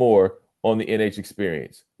that and more on the NH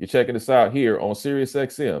Experience. You're checking us out here on Sirius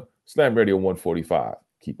XM, Slam Radio 145.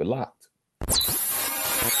 Keep it locked.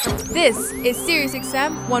 This is Sirius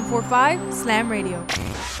XM 145 Slam Radio.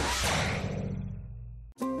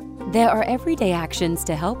 There are everyday actions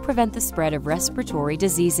to help prevent the spread of respiratory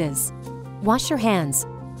diseases. Wash your hands.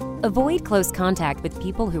 Avoid close contact with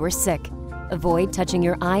people who are sick. Avoid touching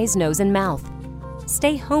your eyes, nose, and mouth.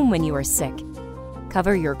 Stay home when you are sick.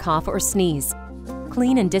 Cover your cough or sneeze.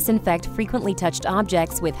 Clean and disinfect frequently touched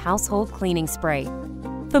objects with household cleaning spray.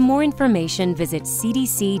 For more information, visit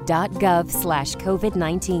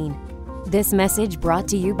cdc.gov/COVID-19. This message brought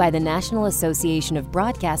to you by the National Association of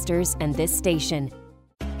Broadcasters and this station.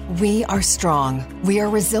 We are strong, we are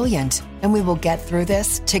resilient, and we will get through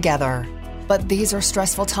this together. But these are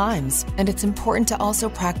stressful times, and it's important to also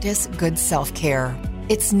practice good self-care.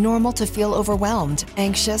 It's normal to feel overwhelmed,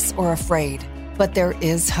 anxious, or afraid, but there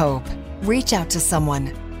is hope. Reach out to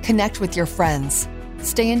someone, connect with your friends,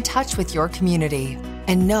 stay in touch with your community,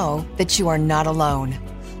 and know that you are not alone.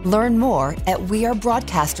 Learn more at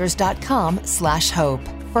wearebroadcasters.com/hope.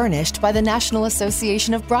 Furnished by the National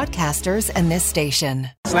Association of Broadcasters and this station.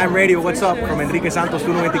 Slam Radio, what's up? From Enrique Santos,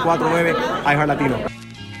 194.9, iHeart Latino.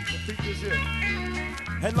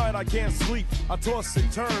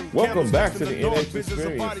 Welcome back to the NH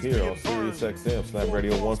Experience here on Sirius XM, Slam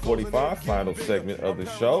Radio 145, final segment of the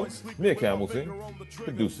show. Nick Hamilton,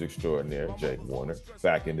 producer extraordinaire, Jake Warner,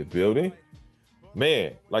 back in the building.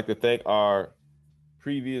 Man, like to thank our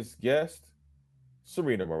previous guest,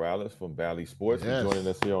 Serena Morales from Bally Sports, for joining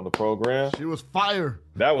us here on the program. She was fire.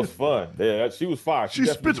 That was fun. Yeah, she was fire. She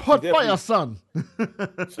spit hot fire, son.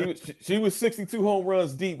 she was 62 home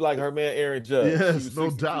runs deep like her man Aaron Judge. Yes, no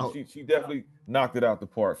doubt. She definitely knocked it out the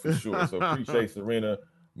park for sure. So appreciate Serena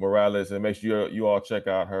Morales, and make sure you all check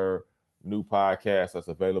out her new podcast that's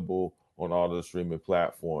available on all the streaming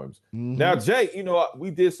platforms. Now, Jay,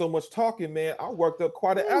 we did so much talking, man. I worked up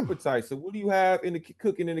quite an appetite. So what do you have in the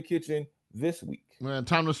cooking in the kitchen this week? Man,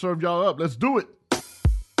 time to serve y'all up. Let's do it.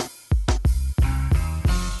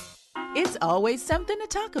 It's always something to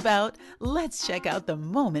talk about. Let's check out the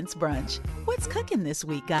Moments Brunch. What's cooking this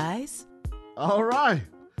week, guys? All right.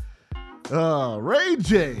 Ray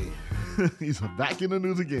J. He's back in the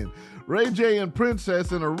news again. Ray J and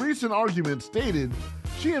Princess, in a recent argument, stated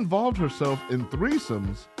she involved herself in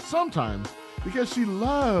threesomes sometimes because she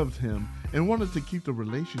loved him and wanted to keep the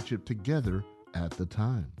relationship together at the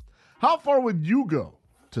time. How far would you go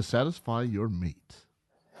to satisfy your mate?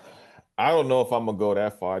 I don't know if I'm going to go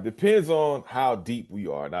that far. It depends on how deep we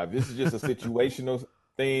are. Now, if this is just a situational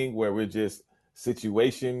thing where we're just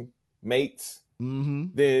situation mates,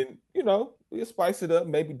 then, we'll spice it up,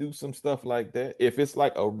 maybe do some stuff like that. If it's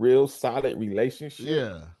like a real solid relationship,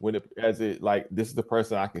 this is the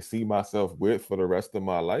person I can see myself with for the rest of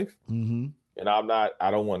my life. And I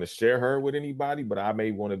don't want to share her with anybody, but I may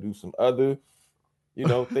want to do some other,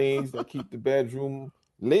 things that keep the bedroom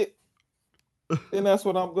lit. Then that's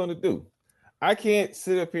what I'm going to do. I can't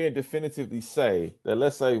sit up here and definitively say that.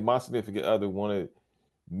 Let's say my significant other wanted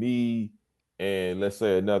me and let's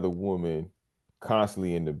say another woman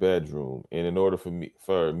constantly in the bedroom, and in order for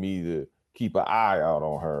me to keep an eye out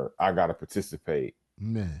on her, I gotta participate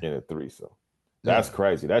in a threesome. That's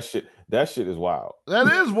crazy. That shit is wild. That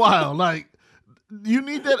is wild. Like, you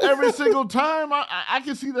need that every single time. I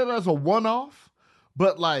can see that as a one-off,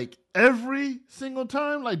 but like every single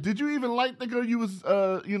time, like, did you even like the girl you was,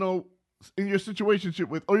 in your situationship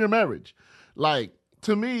with or your marriage? Like,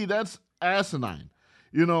 to me, that's asinine.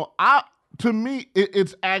 To me,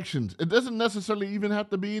 it's actions. It doesn't necessarily even have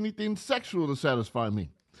to be anything sexual to satisfy me.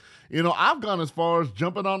 I've gone as far as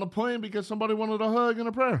jumping on a plane because somebody wanted a hug and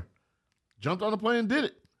a prayer. Jumped on the plane, did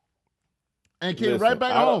it, and came right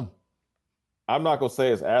back home. I'm not gonna say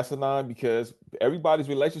it's asinine because everybody's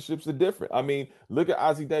relationships are different. I mean, look at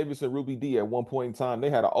Ozzie Davis and Ruby Dee. At one point in time, they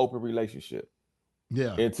had an open relationship.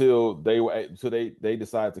 Yeah. Until they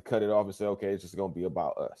decided to cut it off and say, okay, it's just gonna be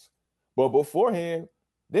about us. But beforehand,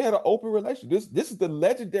 they had an open relationship. This is the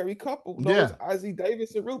legendary couple known as Ozzie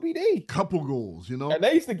Davis and Ruby Dee. Couple goals, and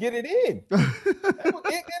they used to get it in. They were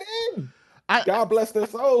getting it in. God bless their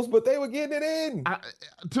souls, but they were getting it in.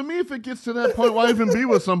 To me, if it gets to that point, why even be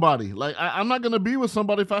with somebody? Like, I'm not going to be with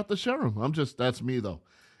somebody if I have to share them. That's me, though.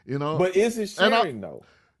 But is it sharing, though?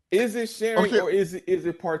 Is it sharing, or is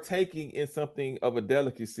it partaking in something of a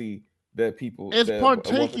delicacy that one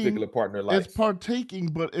particular partner likes? It's partaking,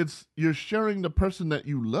 but you're sharing the person that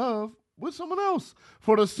you love with someone else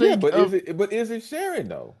for the sake of... Is it sharing,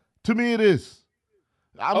 though? To me, it is.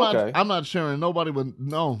 I'm not sharing nobody with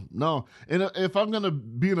no. And if I'm gonna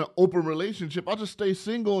be in an open relationship, I'll just stay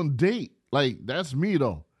single and date. Like, that's me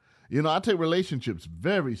though. I take relationships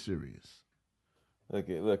very serious.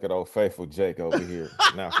 Look at old faithful Jake over here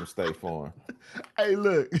now from State Farm. Hey,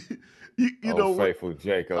 look, faithful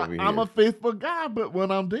Jake over here. I'm a faithful guy, but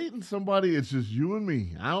when I'm dating somebody, it's just you and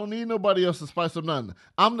me. I don't need nobody else to spice up nothing.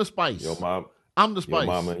 I'm the spice. I'm the spice. Your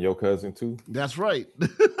mama and your cousin too. That's right.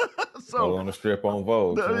 So on the strip on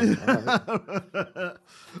Vogue.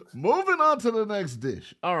 Moving on to the next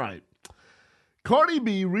dish. All right. Cardi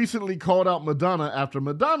B recently called out Madonna after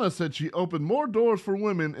Madonna said she opened more doors for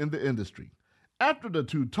women in the industry. After the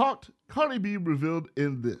two talked, Cardi B revealed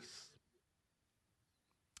in this.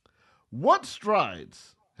 What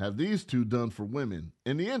strides have these two done for women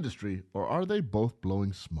in the industry, or are they both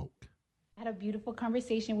blowing smoke? I had a beautiful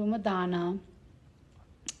conversation with Madonna.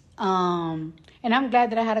 And I'm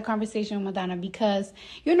glad that I had a conversation with Madonna because,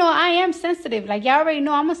 I am sensitive. Like, y'all already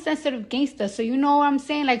know I'm a sensitive gangster. So, you know what I'm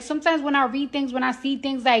saying? Like, sometimes when I read things, when I see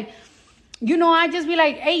things, like, I just be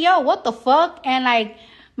like, hey, yo, what the fuck? And, like,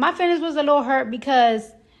 my feelings was a little hurt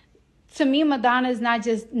because, to me, Madonna is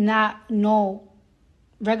not no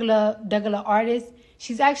regular artist.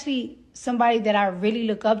 She's actually somebody that I really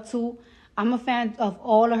look up to. I'm a fan of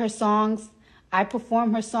all of her songs. I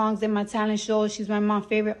perform her songs in my talent shows. She's my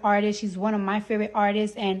favorite artist. She's one of my favorite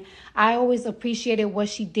artists, and I always appreciated what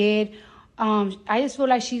she did. I just feel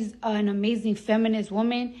like she's an amazing feminist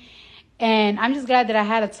woman, and I'm just glad that I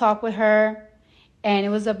had a talk with her, and it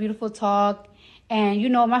was a beautiful talk. And,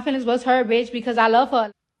 my feelings was hurt, bitch, because I love her.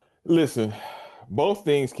 Listen, both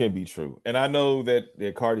things can be true, and I know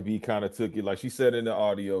that Cardi B kind of took it, like she said in the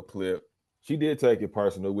audio clip. She did take it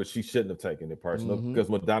personal, which she shouldn't have taken it personal because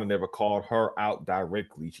Madonna never called her out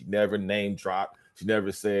directly. She never name dropped. She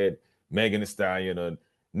never said Megan Thee Stallion or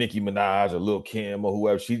Nicki Minaj or Lil' Kim or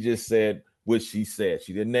whoever. She just said what she said.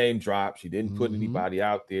 She didn't name drop. She didn't put anybody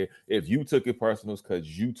out there. If you took it personal, it's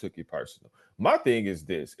because you took it personal. My thing is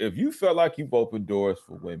this. If you felt like you've opened doors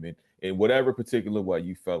for women in whatever particular way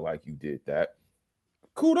you felt like you did that,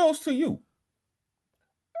 kudos to you.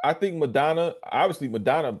 I think Madonna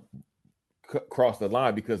crossed the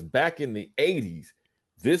line because back in the 80s,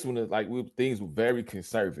 this one is like things were very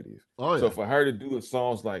conservative. Oh, yeah. So for her to do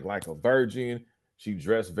songs like a virgin, she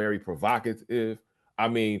dressed very provocative. I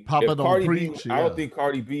mean, Papa don't preach, I don't think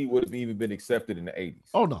Cardi B would have even been accepted in the 80s.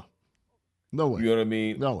 Oh, no way. You know what I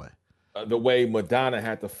mean? No way. The way Madonna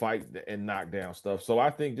had to fight and knock down stuff. So I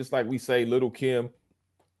think just like we say, Lil' Kim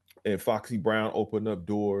and Foxy Brown opened up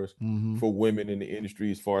doors for women in the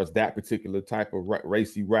industry as far as that particular type of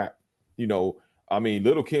racy rap. I mean,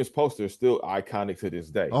 Lil' Kim's poster is still iconic to this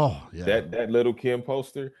day. Oh, yeah. That Lil' Kim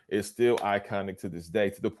poster is still iconic to this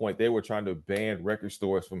day, to the point they were trying to ban record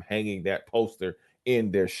stores from hanging that poster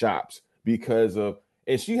in their shops because of,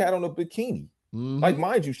 and she had on a bikini. Like,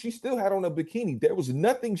 mind you, she still had on a bikini. There was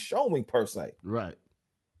nothing showing per se. Right.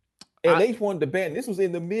 And they wanted to ban. This was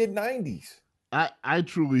in the mid 90s. I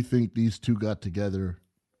truly think these two got together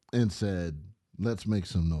and said, let's make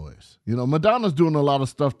some noise. You know, Madonna's doing a lot of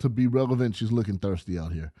stuff to be relevant. She's looking thirsty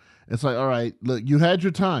out here. It's like, all right, look, you had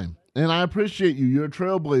your time, and I appreciate you. You're a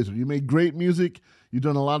trailblazer. You made great music. You've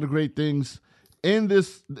done a lot of great things in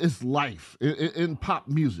this life, in pop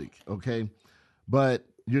music, okay? But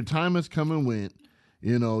your time has come and went.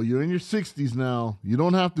 You know, you're in your 60s now. You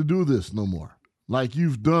don't have to do this no more. Like,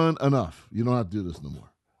 you've done enough. You don't have to do this no more.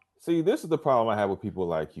 See, this is the problem I have with people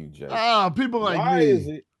like you, Jay. People like why me. Is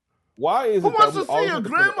it? Why is Who it? wants that to see a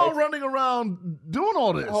grandma running around doing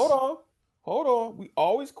all this? Hold on. We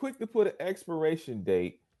always quick to put an expiration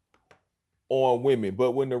date on women,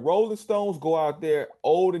 but when the Rolling Stones go out there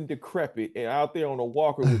old and decrepit and out there on a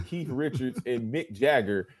walker with Keith Richards and Mick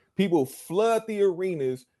Jagger, people flood the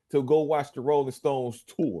arenas to go watch the Rolling Stones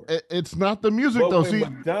tour. It's not the music, but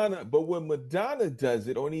though. When Madonna does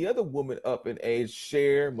it, or any other woman up in age,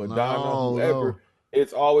 Cher, Madonna, whoever,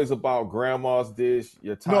 it's always about grandma's this.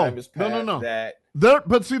 Your time is past that.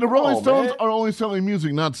 But see, the Rolling Stones are only selling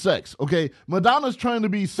music, not sex. Okay, Madonna's trying to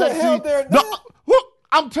be sexy. The hell they're not.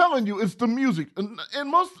 I'm telling you, it's the music, and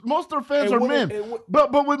most of their fans are men.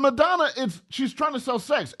 But with Madonna, she's trying to sell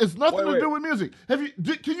sex. It's nothing to do with music.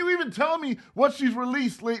 Can you even tell me what she's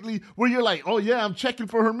released lately? Where you're like, oh yeah, I'm checking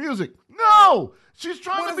for her music. No, she's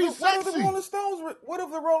trying to be sexy. What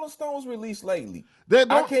have the Rolling Stones released lately?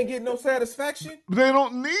 I can't get no satisfaction. They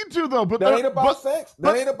don't need to though. But that ain't about sex.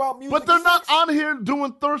 That ain't about music. But they're not on here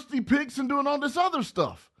doing thirsty pics and doing all this other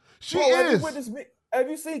stuff. She is. Have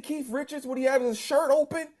you seen Keith Richards when he had his shirt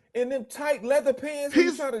open in them tight leather pants?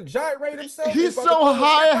 He's trying to gyrate himself. He's so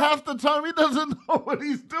high half the time he doesn't know what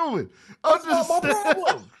he's doing. That's not my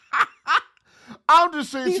problem. I'm just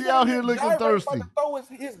saying she out here looking thirsty. To throw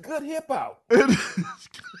his good hip out. And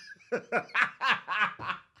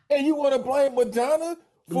you want to blame Madonna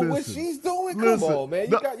for what she's doing? Come on, man.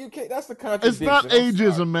 You can't. That's the contradiction. It's not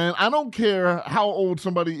ageism, man. I don't care how old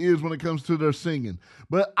somebody is when it comes to their singing.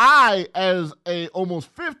 But I, as a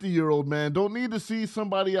almost 50-year-old man, don't need to see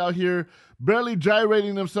somebody out here barely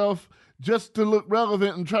gyrating themselves just to look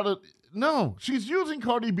relevant and try to. No, she's using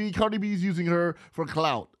Cardi B. Cardi B's using her for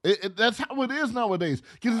clout. That's how it is nowadays.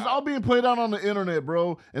 Because it's all being played out on the internet,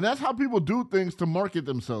 bro. And that's how people do things to market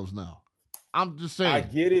themselves now. I'm just saying. I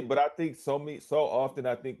get it, but I think so often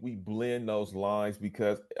I think we blend those lines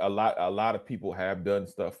because a lot of people have done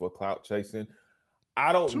stuff for clout chasing.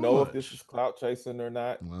 I don't know if this is clout chasing or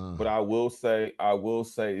not, but I will say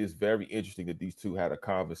it's very interesting that these two had a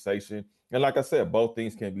conversation. And like I said, both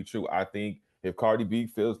things can be true. I think if Cardi B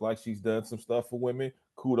feels like she's done some stuff for women,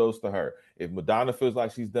 kudos to her. If Madonna feels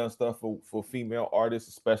like she's done stuff for female artists,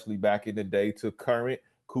 especially back in the day to current,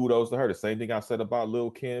 kudos to her. The same thing I said about Lil'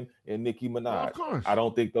 Kim and Nicki Minaj. Well, of course. I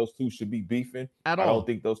don't think those two should be beefing at all. I don't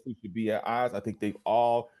think those two should be at odds. I think they've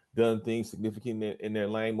all done things significant in their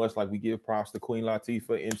lane, much like we give props to Queen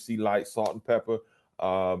Latifah, MC Lyte, Salt and Pepper,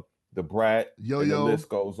 the Brat, Yo-Yo. and the list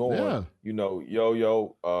goes on. Yeah. You know,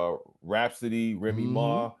 Yo-Yo, Rhapsody, Remy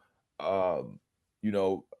Ma,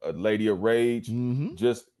 Lady of Rage,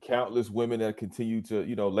 just countless women that continue to,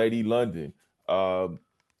 Lady London,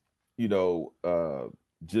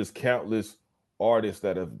 just countless artists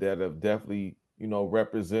that have definitely,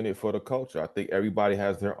 represented for the culture. I think everybody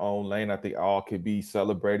has their own lane. I think all can be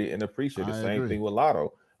celebrated and appreciated. The same thing with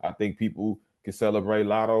Lotto. I think people can celebrate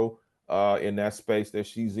Lotto in that space that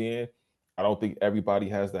she's in. I don't think everybody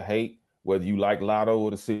has the hate, whether you like Lotto or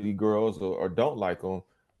the City Girls or don't like them.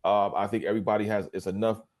 I think everybody it's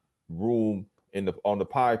enough room on the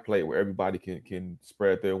pie plate where everybody can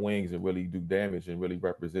spread their wings and really do damage and really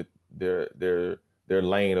represent their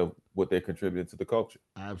lane of what they're contributing to the culture.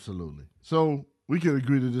 Absolutely. So we can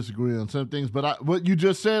agree to disagree on some things, but what you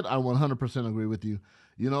just said, I 100% agree with you.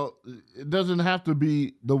 It doesn't have to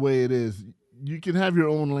be the way it is. You can have your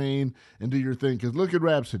own lane and do your thing. Because look at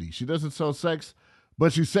Rhapsody. She doesn't sell sex,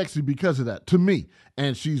 but she's sexy because of that, to me.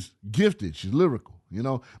 And she's gifted. She's lyrical.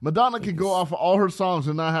 Madonna can go off of all her songs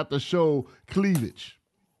and not have to show cleavage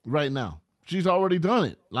right now. She's already done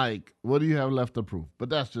it. Like, what do you have left to prove? But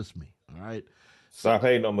that's just me, all right? Stop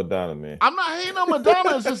hating on Madonna, man. I'm not hating on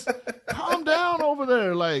Madonna. It's just calm down over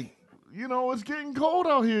there. Like, it's getting cold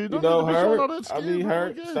out here. You don't need to be showing all that skin,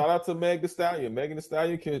 shout out to Meg Thee Stallion. Megan Thee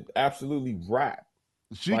Stallion can absolutely rap.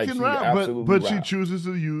 She can rap, but she chooses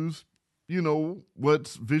to use,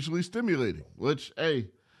 what's visually stimulating, which, hey,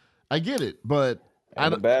 I get it, but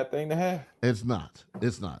Ain't a bad thing to have. It's not.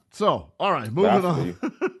 So, all right, moving on.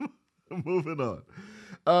 Moving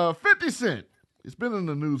on. 50 Cent. It's been in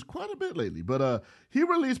the news quite a bit lately, but he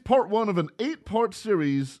released part 1 of an 8-part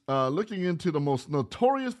series looking into the most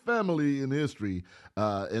notorious family in history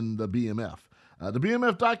in the BMF. The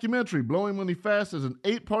BMF documentary, Blowing Money Fast, is an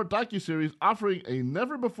 8-part docuseries offering a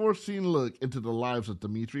never-before-seen look into the lives of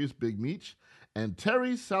Demetrius Big Meech and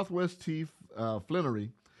Terry Southwest T.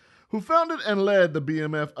 Flannery, who founded and led the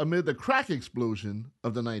BMF amid the crack explosion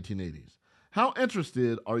of the 1980s. How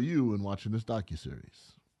interested are you in watching this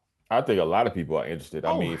docuseries? I think a lot of people are interested.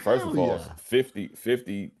 I mean, first of all,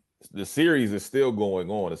 50, the series is still going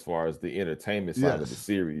on as far as the entertainment side of the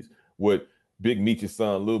series, with Big Meech's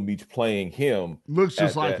son, Lil Meech, playing him. Looks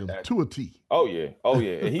just like him to a T. Oh yeah.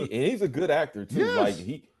 And he's a good actor too. Yes.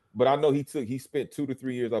 But I know he spent 2 to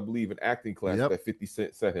 3 years, I believe, in acting class that 50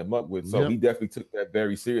 Cent set him up with. So he definitely took that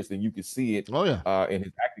very seriously, and you can see it in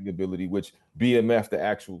his acting ability, which BMF, the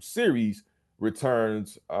actual series,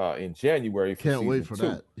 returns in January. Can't wait for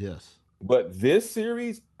that. Yes. But this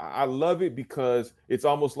series, I love it because it's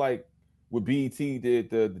almost like what BET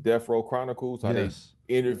did the Death Row Chronicles, how they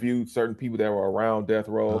interviewed certain people that were around Death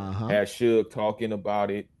Row, had Suge talking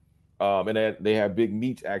about it. And they have Big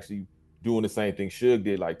Meech actually doing the same thing Suge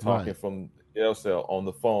did, like talking from the jail cell on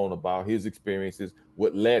the phone about his experiences,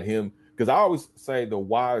 what led him. Because I always say the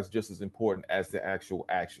why is just as important as the actual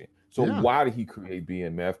action. So why did he create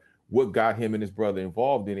BMF? What got him and his brother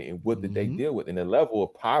involved in it, and what did they deal with? And the level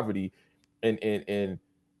of poverty and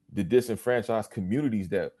the disenfranchised communities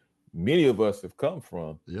that many of us have come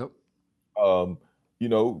from. A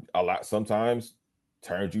lot sometimes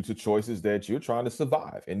turns you to choices that you're trying to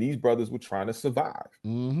survive. And these brothers were trying to survive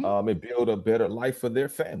and build a better life for their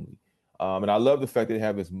family. And I love the fact that they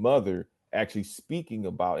have his mother actually speaking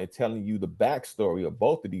about and telling you the backstory of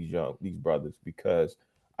both of these brothers, because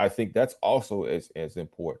I think that's also as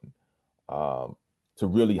important to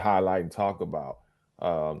really highlight and talk about.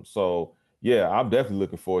 So yeah, I'm definitely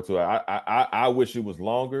looking forward to it. I wish it was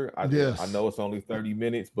longer. I know it's only 30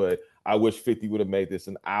 minutes, but I wish 50 would have made this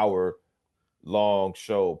an hour-long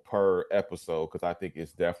show per episode, because I think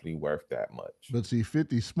it's definitely worth that much. But see,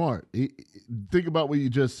 50's smart. Think about what you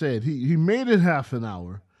just said. He made it half an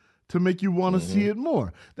hour to make you want to see it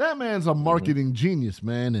more. That man's a marketing genius,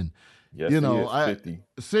 man. And I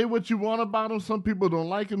say what you want about him. Some people don't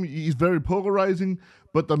like him. He's very polarizing,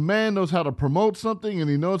 but the man knows how to promote something, and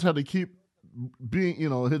he knows how to keep being,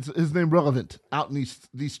 his name relevant out in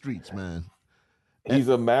these streets, man. He's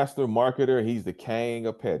a master marketer. He's the king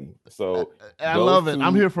of petty. So I love it.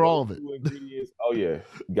 I'm here for all of it. Oh yeah,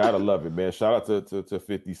 gotta love it, man. Shout out to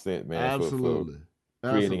 50 Cent, man. Absolutely.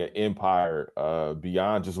 For creating an empire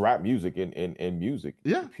beyond just rap music and music.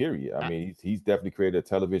 Yeah. Period. I mean, he's definitely created a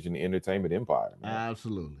television entertainment empire, man.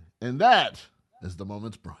 Absolutely. And that is the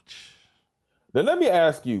Moment's Brunch. Then let me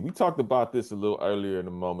ask you, we talked about this a little earlier in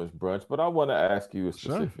the Moment's Brunch, but I want to ask you a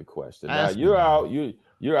specific question. Now you're out here,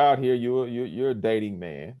 you're a dating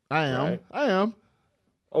man. I am. Right? I am.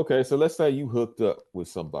 Okay, so let's say you hooked up with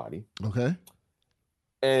somebody. Okay.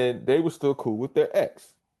 And they were still cool with their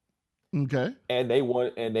ex. Okay. And they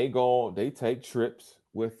take trips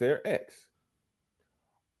with their ex.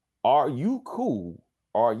 Are you cool?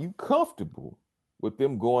 Are you comfortable with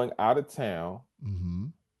them going out of town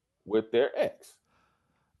with their ex?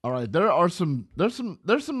 All right, there's some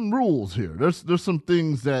rules here. There's some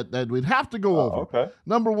things that we'd have to go over. Okay.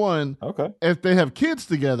 Number one, if they have kids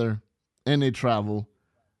together and they travel,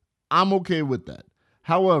 I'm okay with that.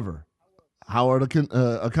 However, how are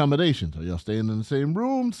the accommodations? Are y'all staying in the same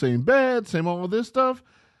room, same bed, same all of this stuff?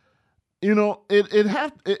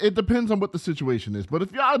 It depends on what the situation is. But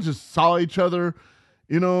if y'all just saw each other,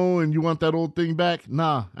 and you want that old thing back,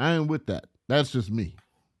 nah, I ain't with that. That's just me.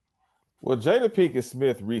 Well, Jada Pinkett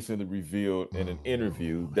Smith recently revealed in an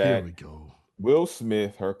interview that Will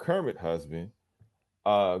Smith, her current husband,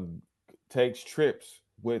 takes trips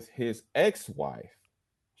with his ex-wife,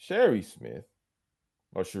 Sherry Smith,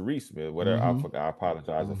 or Cherie Smith, whatever. I forgot. I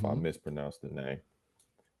apologize if I mispronounced the name.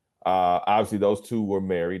 Obviously, those two were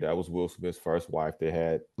married. That was Will Smith's first wife. They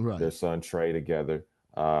had their son Trey together.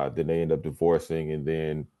 Then they ended up divorcing, and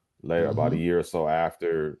then later, about a year or so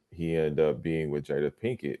after, he ended up being with Jada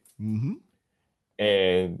Pinkett.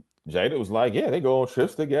 And Jada was like, yeah, they go on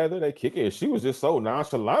trips together, they kick it. She was just so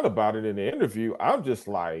nonchalant about it in the interview. I'm just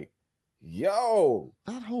like, yo,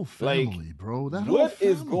 that whole family, bro. What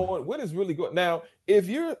is really going now?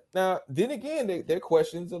 Then again, there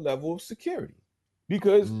questions a level of security,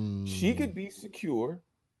 because she could be secure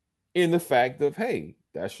in the fact of, hey,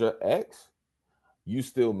 that's your ex. You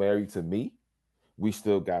still married to me. We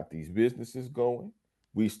still got these businesses going.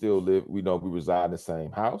 We still live, we reside in the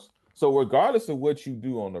same house. So regardless of what you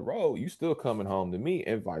do on the road, you still coming home to me,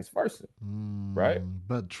 and vice versa. Right?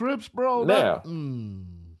 But trips, bro.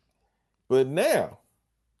 But now,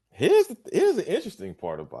 here's the interesting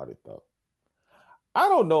part about it, though. I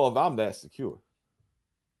don't know if I'm that secure.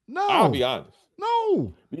 No. I'll be honest.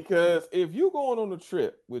 No. Because if you going on a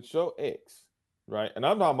trip with your ex, right? And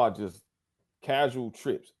I'm talking about just casual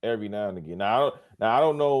trips every now and again. Now I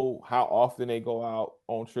don't know how often they go out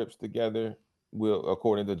on trips together.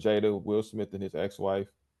 According to Jada, Will Smith and his ex-wife.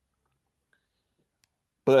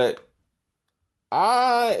 But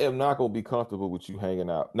I am not going to be comfortable with you hanging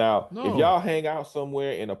out. Now, if y'all hang out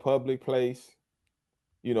somewhere in a public place,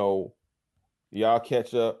 you know, y'all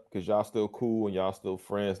catch up because y'all still cool and y'all still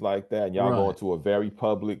friends like that. And y'all going to a very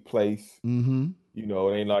public place. Mm-hmm. You know,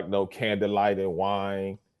 it ain't like no candlelight and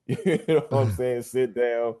wine. You know what I'm saying? Sit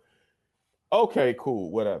down. Okay, cool,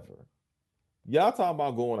 whatever. Y'all talking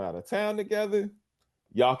about going out of town together?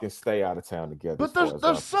 Y'all can stay out of town together. But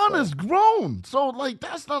their son is grown. So, like,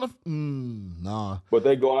 that's not a... nah. But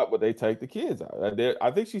they go out, but they take the kids out.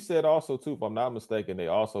 I think she said also, too, if I'm not mistaken, they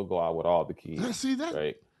also go out with all the kids. See, that,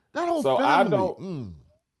 right? That whole so family.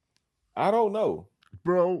 I don't know.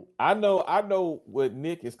 Bro. I know what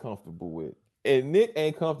Nick is comfortable with. And Nick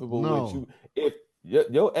ain't comfortable with you. If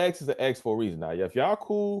your ex is an ex for a reason. Now, if y'all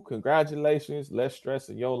cool, congratulations. Less stress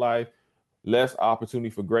in your life. Less opportunity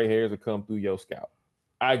for gray hairs to come through your scalp.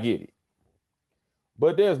 I get it.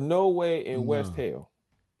 But there's no way in West Hell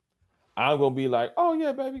I'm going to be like, oh,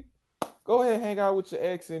 yeah, baby, go ahead and hang out with your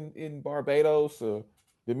ex in Barbados or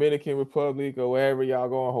Dominican Republic or wherever y'all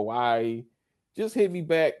going, Hawaii. Just hit me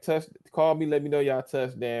back, call me, let me know y'all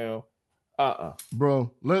touchdown.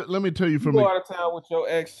 Bro, let me tell you from go out of town with your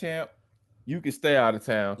ex, champ, you can stay out of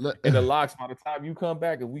town. And the locks, by the time you come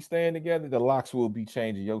back, if we staying together, the locks will be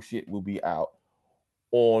changing. Your shit will be out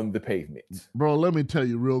on the pavement. Bro, let me tell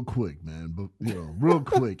you real quick, man. But real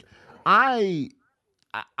quick. I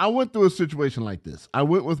went through a situation like this. I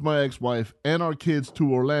went with my ex-wife and our kids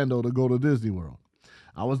to Orlando to go to Disney World.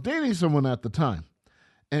 I was dating someone at the time.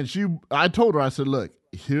 And I told her, I said, look,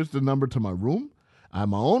 here's the number to my room. I have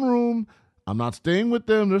my own room. I'm not staying with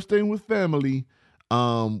them. They're staying with family.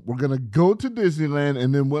 We're going to go to Disneyland.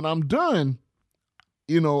 And then when I'm done,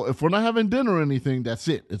 if we're not having dinner or anything, that's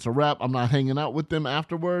it. It's a wrap. I'm not hanging out with them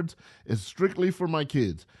afterwards. It's strictly for my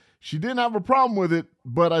kids. She didn't have a problem with it,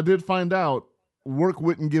 but I did find out work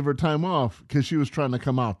wouldn't give her time off because she was trying to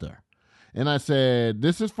come out there. And I said,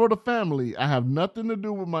 this is for the family. I have nothing to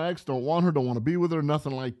do with my ex. Don't want her. Don't want to be with her.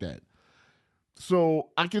 Nothing like that. So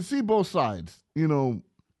I can see both sides,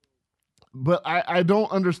 but I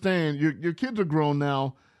don't understand. Your kids are grown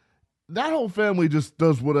now. That whole family just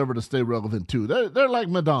does whatever to stay relevant, too. They're like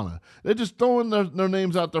Madonna. They're just throwing their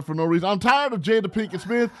names out there for no reason. I'm tired of Jada Pinkett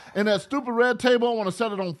Smith and that stupid red table. I want to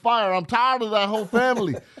set it on fire. I'm tired of that whole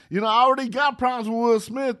family. I already got problems with Will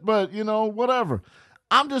Smith, but, whatever.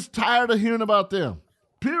 I'm just tired of hearing about them,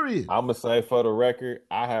 period. I'm going to say for the record,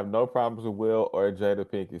 I have no problems with Will or Jada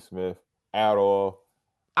Pinkett Smith at all.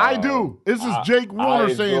 I do. This is Jake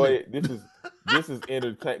Warner saying it. This is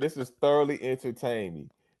This is thoroughly entertaining.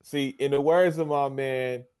 See, in the words of my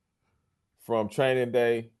man from Training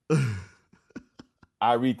Day,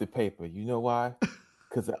 I read the paper. You know why?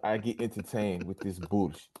 Because I get entertained with this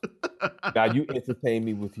bullshit. Now you entertain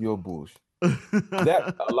me with your bullshit.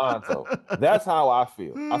 That Alonzo, that's how I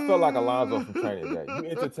feel. I feel like Alonzo from Training Day. You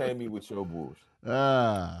entertain me with your bullshit.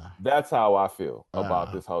 That's how I feel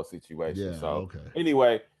about this whole situation.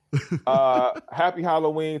 Anyway, happy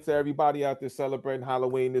Halloween to everybody out there celebrating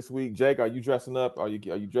Halloween this week. Jake, are you dressing up? Are you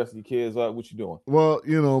dressing your kids up? What you doing? Well,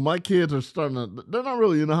 my kids are they're not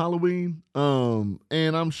really into Halloween.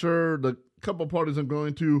 And I'm sure the couple parties I'm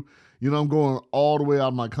going to, I'm going all the way out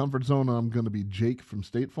of my comfort zone. I'm going to be Jake from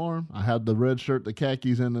State Farm. I have the red shirt, the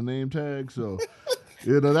khakis, and the name tag. So,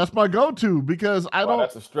 that's my go-to because I don't.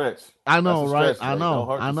 That's a stretch. I know, right? Stretch, I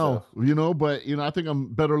know. But I think I'm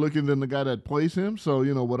better looking than the guy that plays him. So,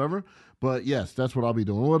 whatever. But yes, that's what I'll be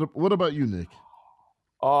doing. What about you, Nick?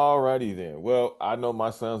 Alrighty then. Well, I know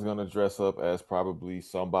my son's gonna dress up as probably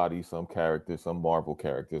some character, some Marvel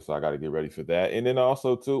character. So I got to get ready for that. And then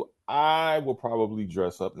also too, I will probably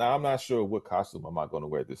dress up. Now I'm not sure what costume am I going to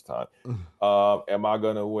wear this time. Am I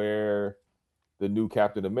going to wear the new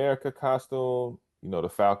Captain America costume? The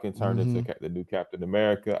Falcon turned into the new Captain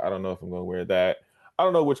America. I don't know if I'm going to wear that. I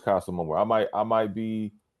don't know which costume I'm wearing. I might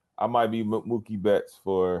be Mookie Betts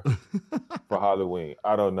for Halloween.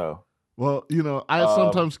 I don't know. Well, I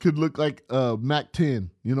sometimes could look like Mac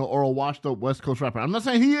 10, or a washed up West Coast rapper. I'm not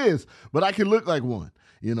saying he is, but I could look like one.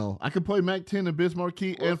 I could play Mac 10 and Biz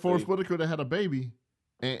Markie and Forrest Whitaker that had a baby.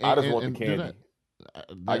 I just want the candy.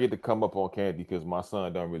 I get to come up on candy because my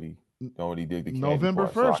son don't really Don't really dig the candy November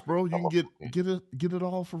part, so I 1st, bro. You can get it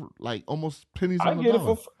all for like almost pennies I on the get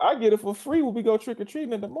dollar. I get it for free when we go trick or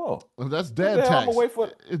treating in the mall. Well, that's dad tax.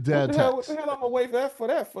 It's dad tax. What the hell I'm gonna wait for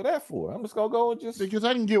that for? I'm just gonna go and just because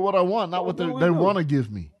I can get what I want, not what they want to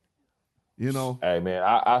give me. You know. Hey man,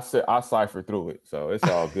 I cipher through it, so it's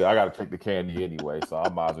all good. I got to take the candy anyway, so I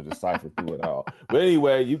might as well just cipher through it all. But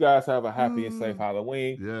anyway, you guys have a happy and safe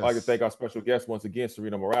Halloween. Yes. I'd like to thank our special guest once again,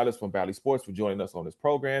 Serena Morales from Bally Sports, for joining us on this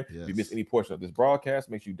program. Yes. If you missed any portion of this broadcast,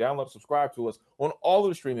 make sure you download and subscribe to us on all of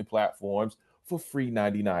the streaming platforms for free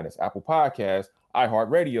 99. It's Apple Podcasts,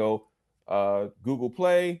 iHeartRadio, Google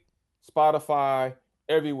Play, Spotify,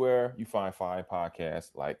 everywhere you find fine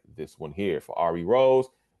podcasts like this one here. For Ari Rose,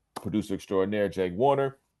 producer extraordinaire Jake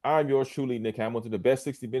Warner, I'm yours truly, Nick Hamilton. The best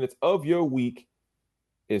 60 minutes of your week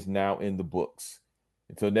is now in the books.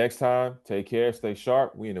 Until next time, take care, stay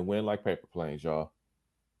sharp. We in the win like paper planes, y'all.